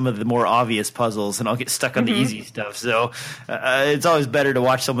great at some of the more obvious puzzles, and I'll get stuck on the easy stuff. So it's always better to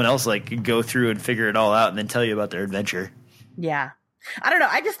watch someone else like go through and figure it all out and then tell you about their adventure. Yeah. I don't know.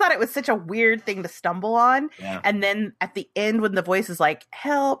 I just thought it was such a weird thing to stumble on. Yeah. And then at the end when the voice is like,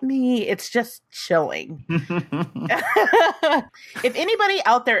 help me, it's just chilling. If anybody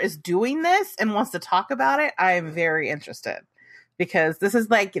out there is doing this and wants to talk about it, I'm very interested. Because this is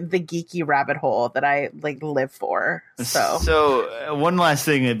like the geeky rabbit hole that I like live for. So one last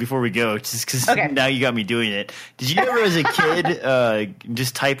thing before we go, just because now you got me doing it. Did you ever, as a kid,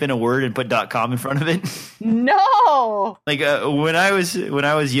 just type in a word and put .com in front of it? No. Like when I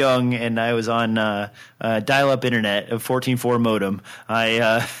was young and I was on dial-up internet, a 14.4 modem,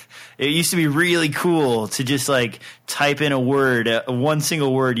 it used to be really cool to just like type in a word, one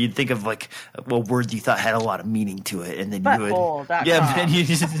single word. You'd think of like a word you thought had a lot of meaning to it, and then you would, then you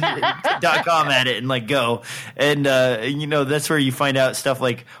just .com at it and like go, and that's where you find out stuff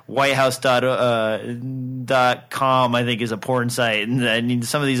like WhiteHouse.com I think is a porn site, and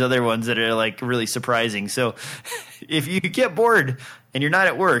some of these other ones that are like really surprising. So if you get bored and you're not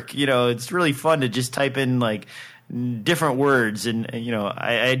at work, it's really fun to just type in like different words, and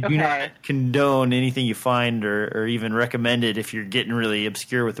I do not condone anything you find or even recommend it if you're getting really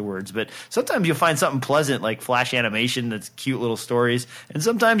obscure with the words, but sometimes you'll find something pleasant like Flash animation that's cute little stories, and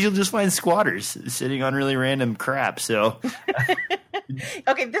sometimes you'll just find squatters sitting on really random crap. So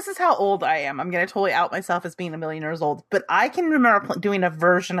okay, this is how old I am. I'm going to totally out myself as being a million years old, but I can remember doing a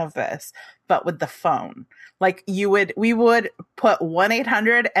version of this, but with the phone. Like we would put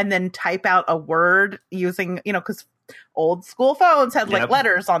 1-800 and then type out a word using, because old school phones had like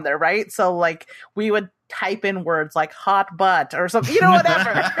letters on there, right? So like we would type in words like hot butt or something,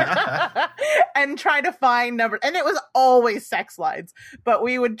 whatever, and try to find numbers. And it was always sex lines, but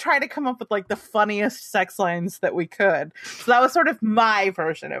we would try to come up with like the funniest sex lines that we could. So that was sort of my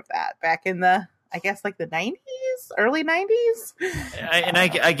version of that back in the, I guess, like the 90s, early 90s.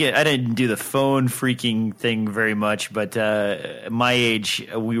 I didn't do the phone freaking thing very much, but my age,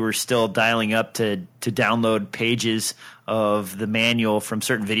 we were still dialing up to download pages of the manual from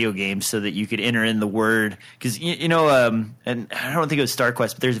certain video games so that you could enter in the word. Because, and I don't think it was StarQuest,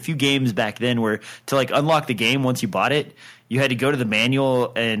 but there's a few games back then where to like unlock the game once you bought it, you had to go to the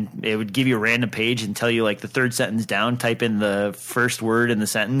manual and it would give you a random page and tell you like the third sentence down, type in the first word in the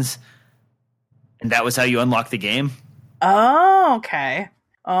sentence. And that was how you unlock the game? Oh, okay.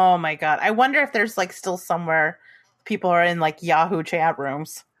 Oh, my God. I wonder if there's, like, still somewhere people are in like Yahoo chat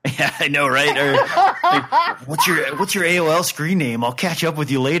rooms. Yeah, I know, right? Or like, what's your AOL screen name? I'll catch up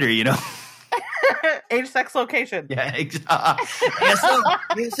with you later, you know. Age, sex, location. Yeah, so.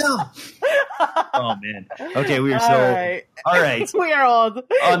 Oh man. Okay, we are all right. We are old.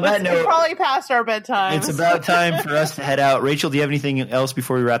 On that note, probably past our bedtime. It's about time for us to head out. Rachel, do you have anything else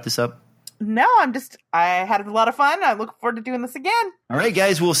before we wrap this up? No, I had a lot of fun. I look forward to doing this again. All right,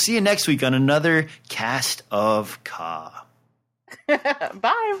 guys, we'll see you next week on another Cast of Ka.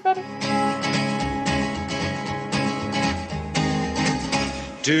 Bye, everybody.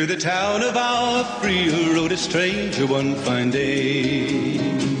 To the town of Alfrea rode a stranger one fine day.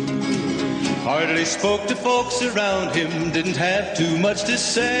 Hardly spoke to folks around him, didn't have too much to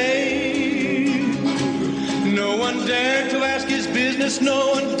say. No one dared to ask his business, no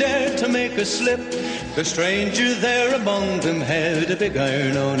one dared to make a slip. The stranger there among them had a big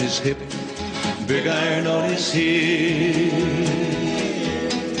iron on his hip, big iron on his hip.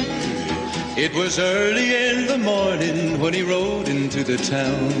 It was early in the morning when he rode into the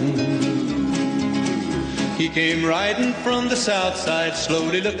town. He came riding from the south side,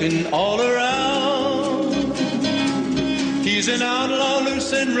 slowly looking all around. He's an outlaw,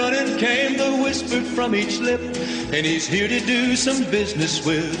 loose and running, came the whisper from each lip, and he's here to do some business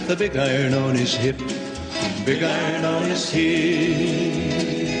with a big iron on his hip, big iron on his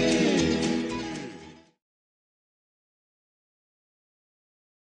hip.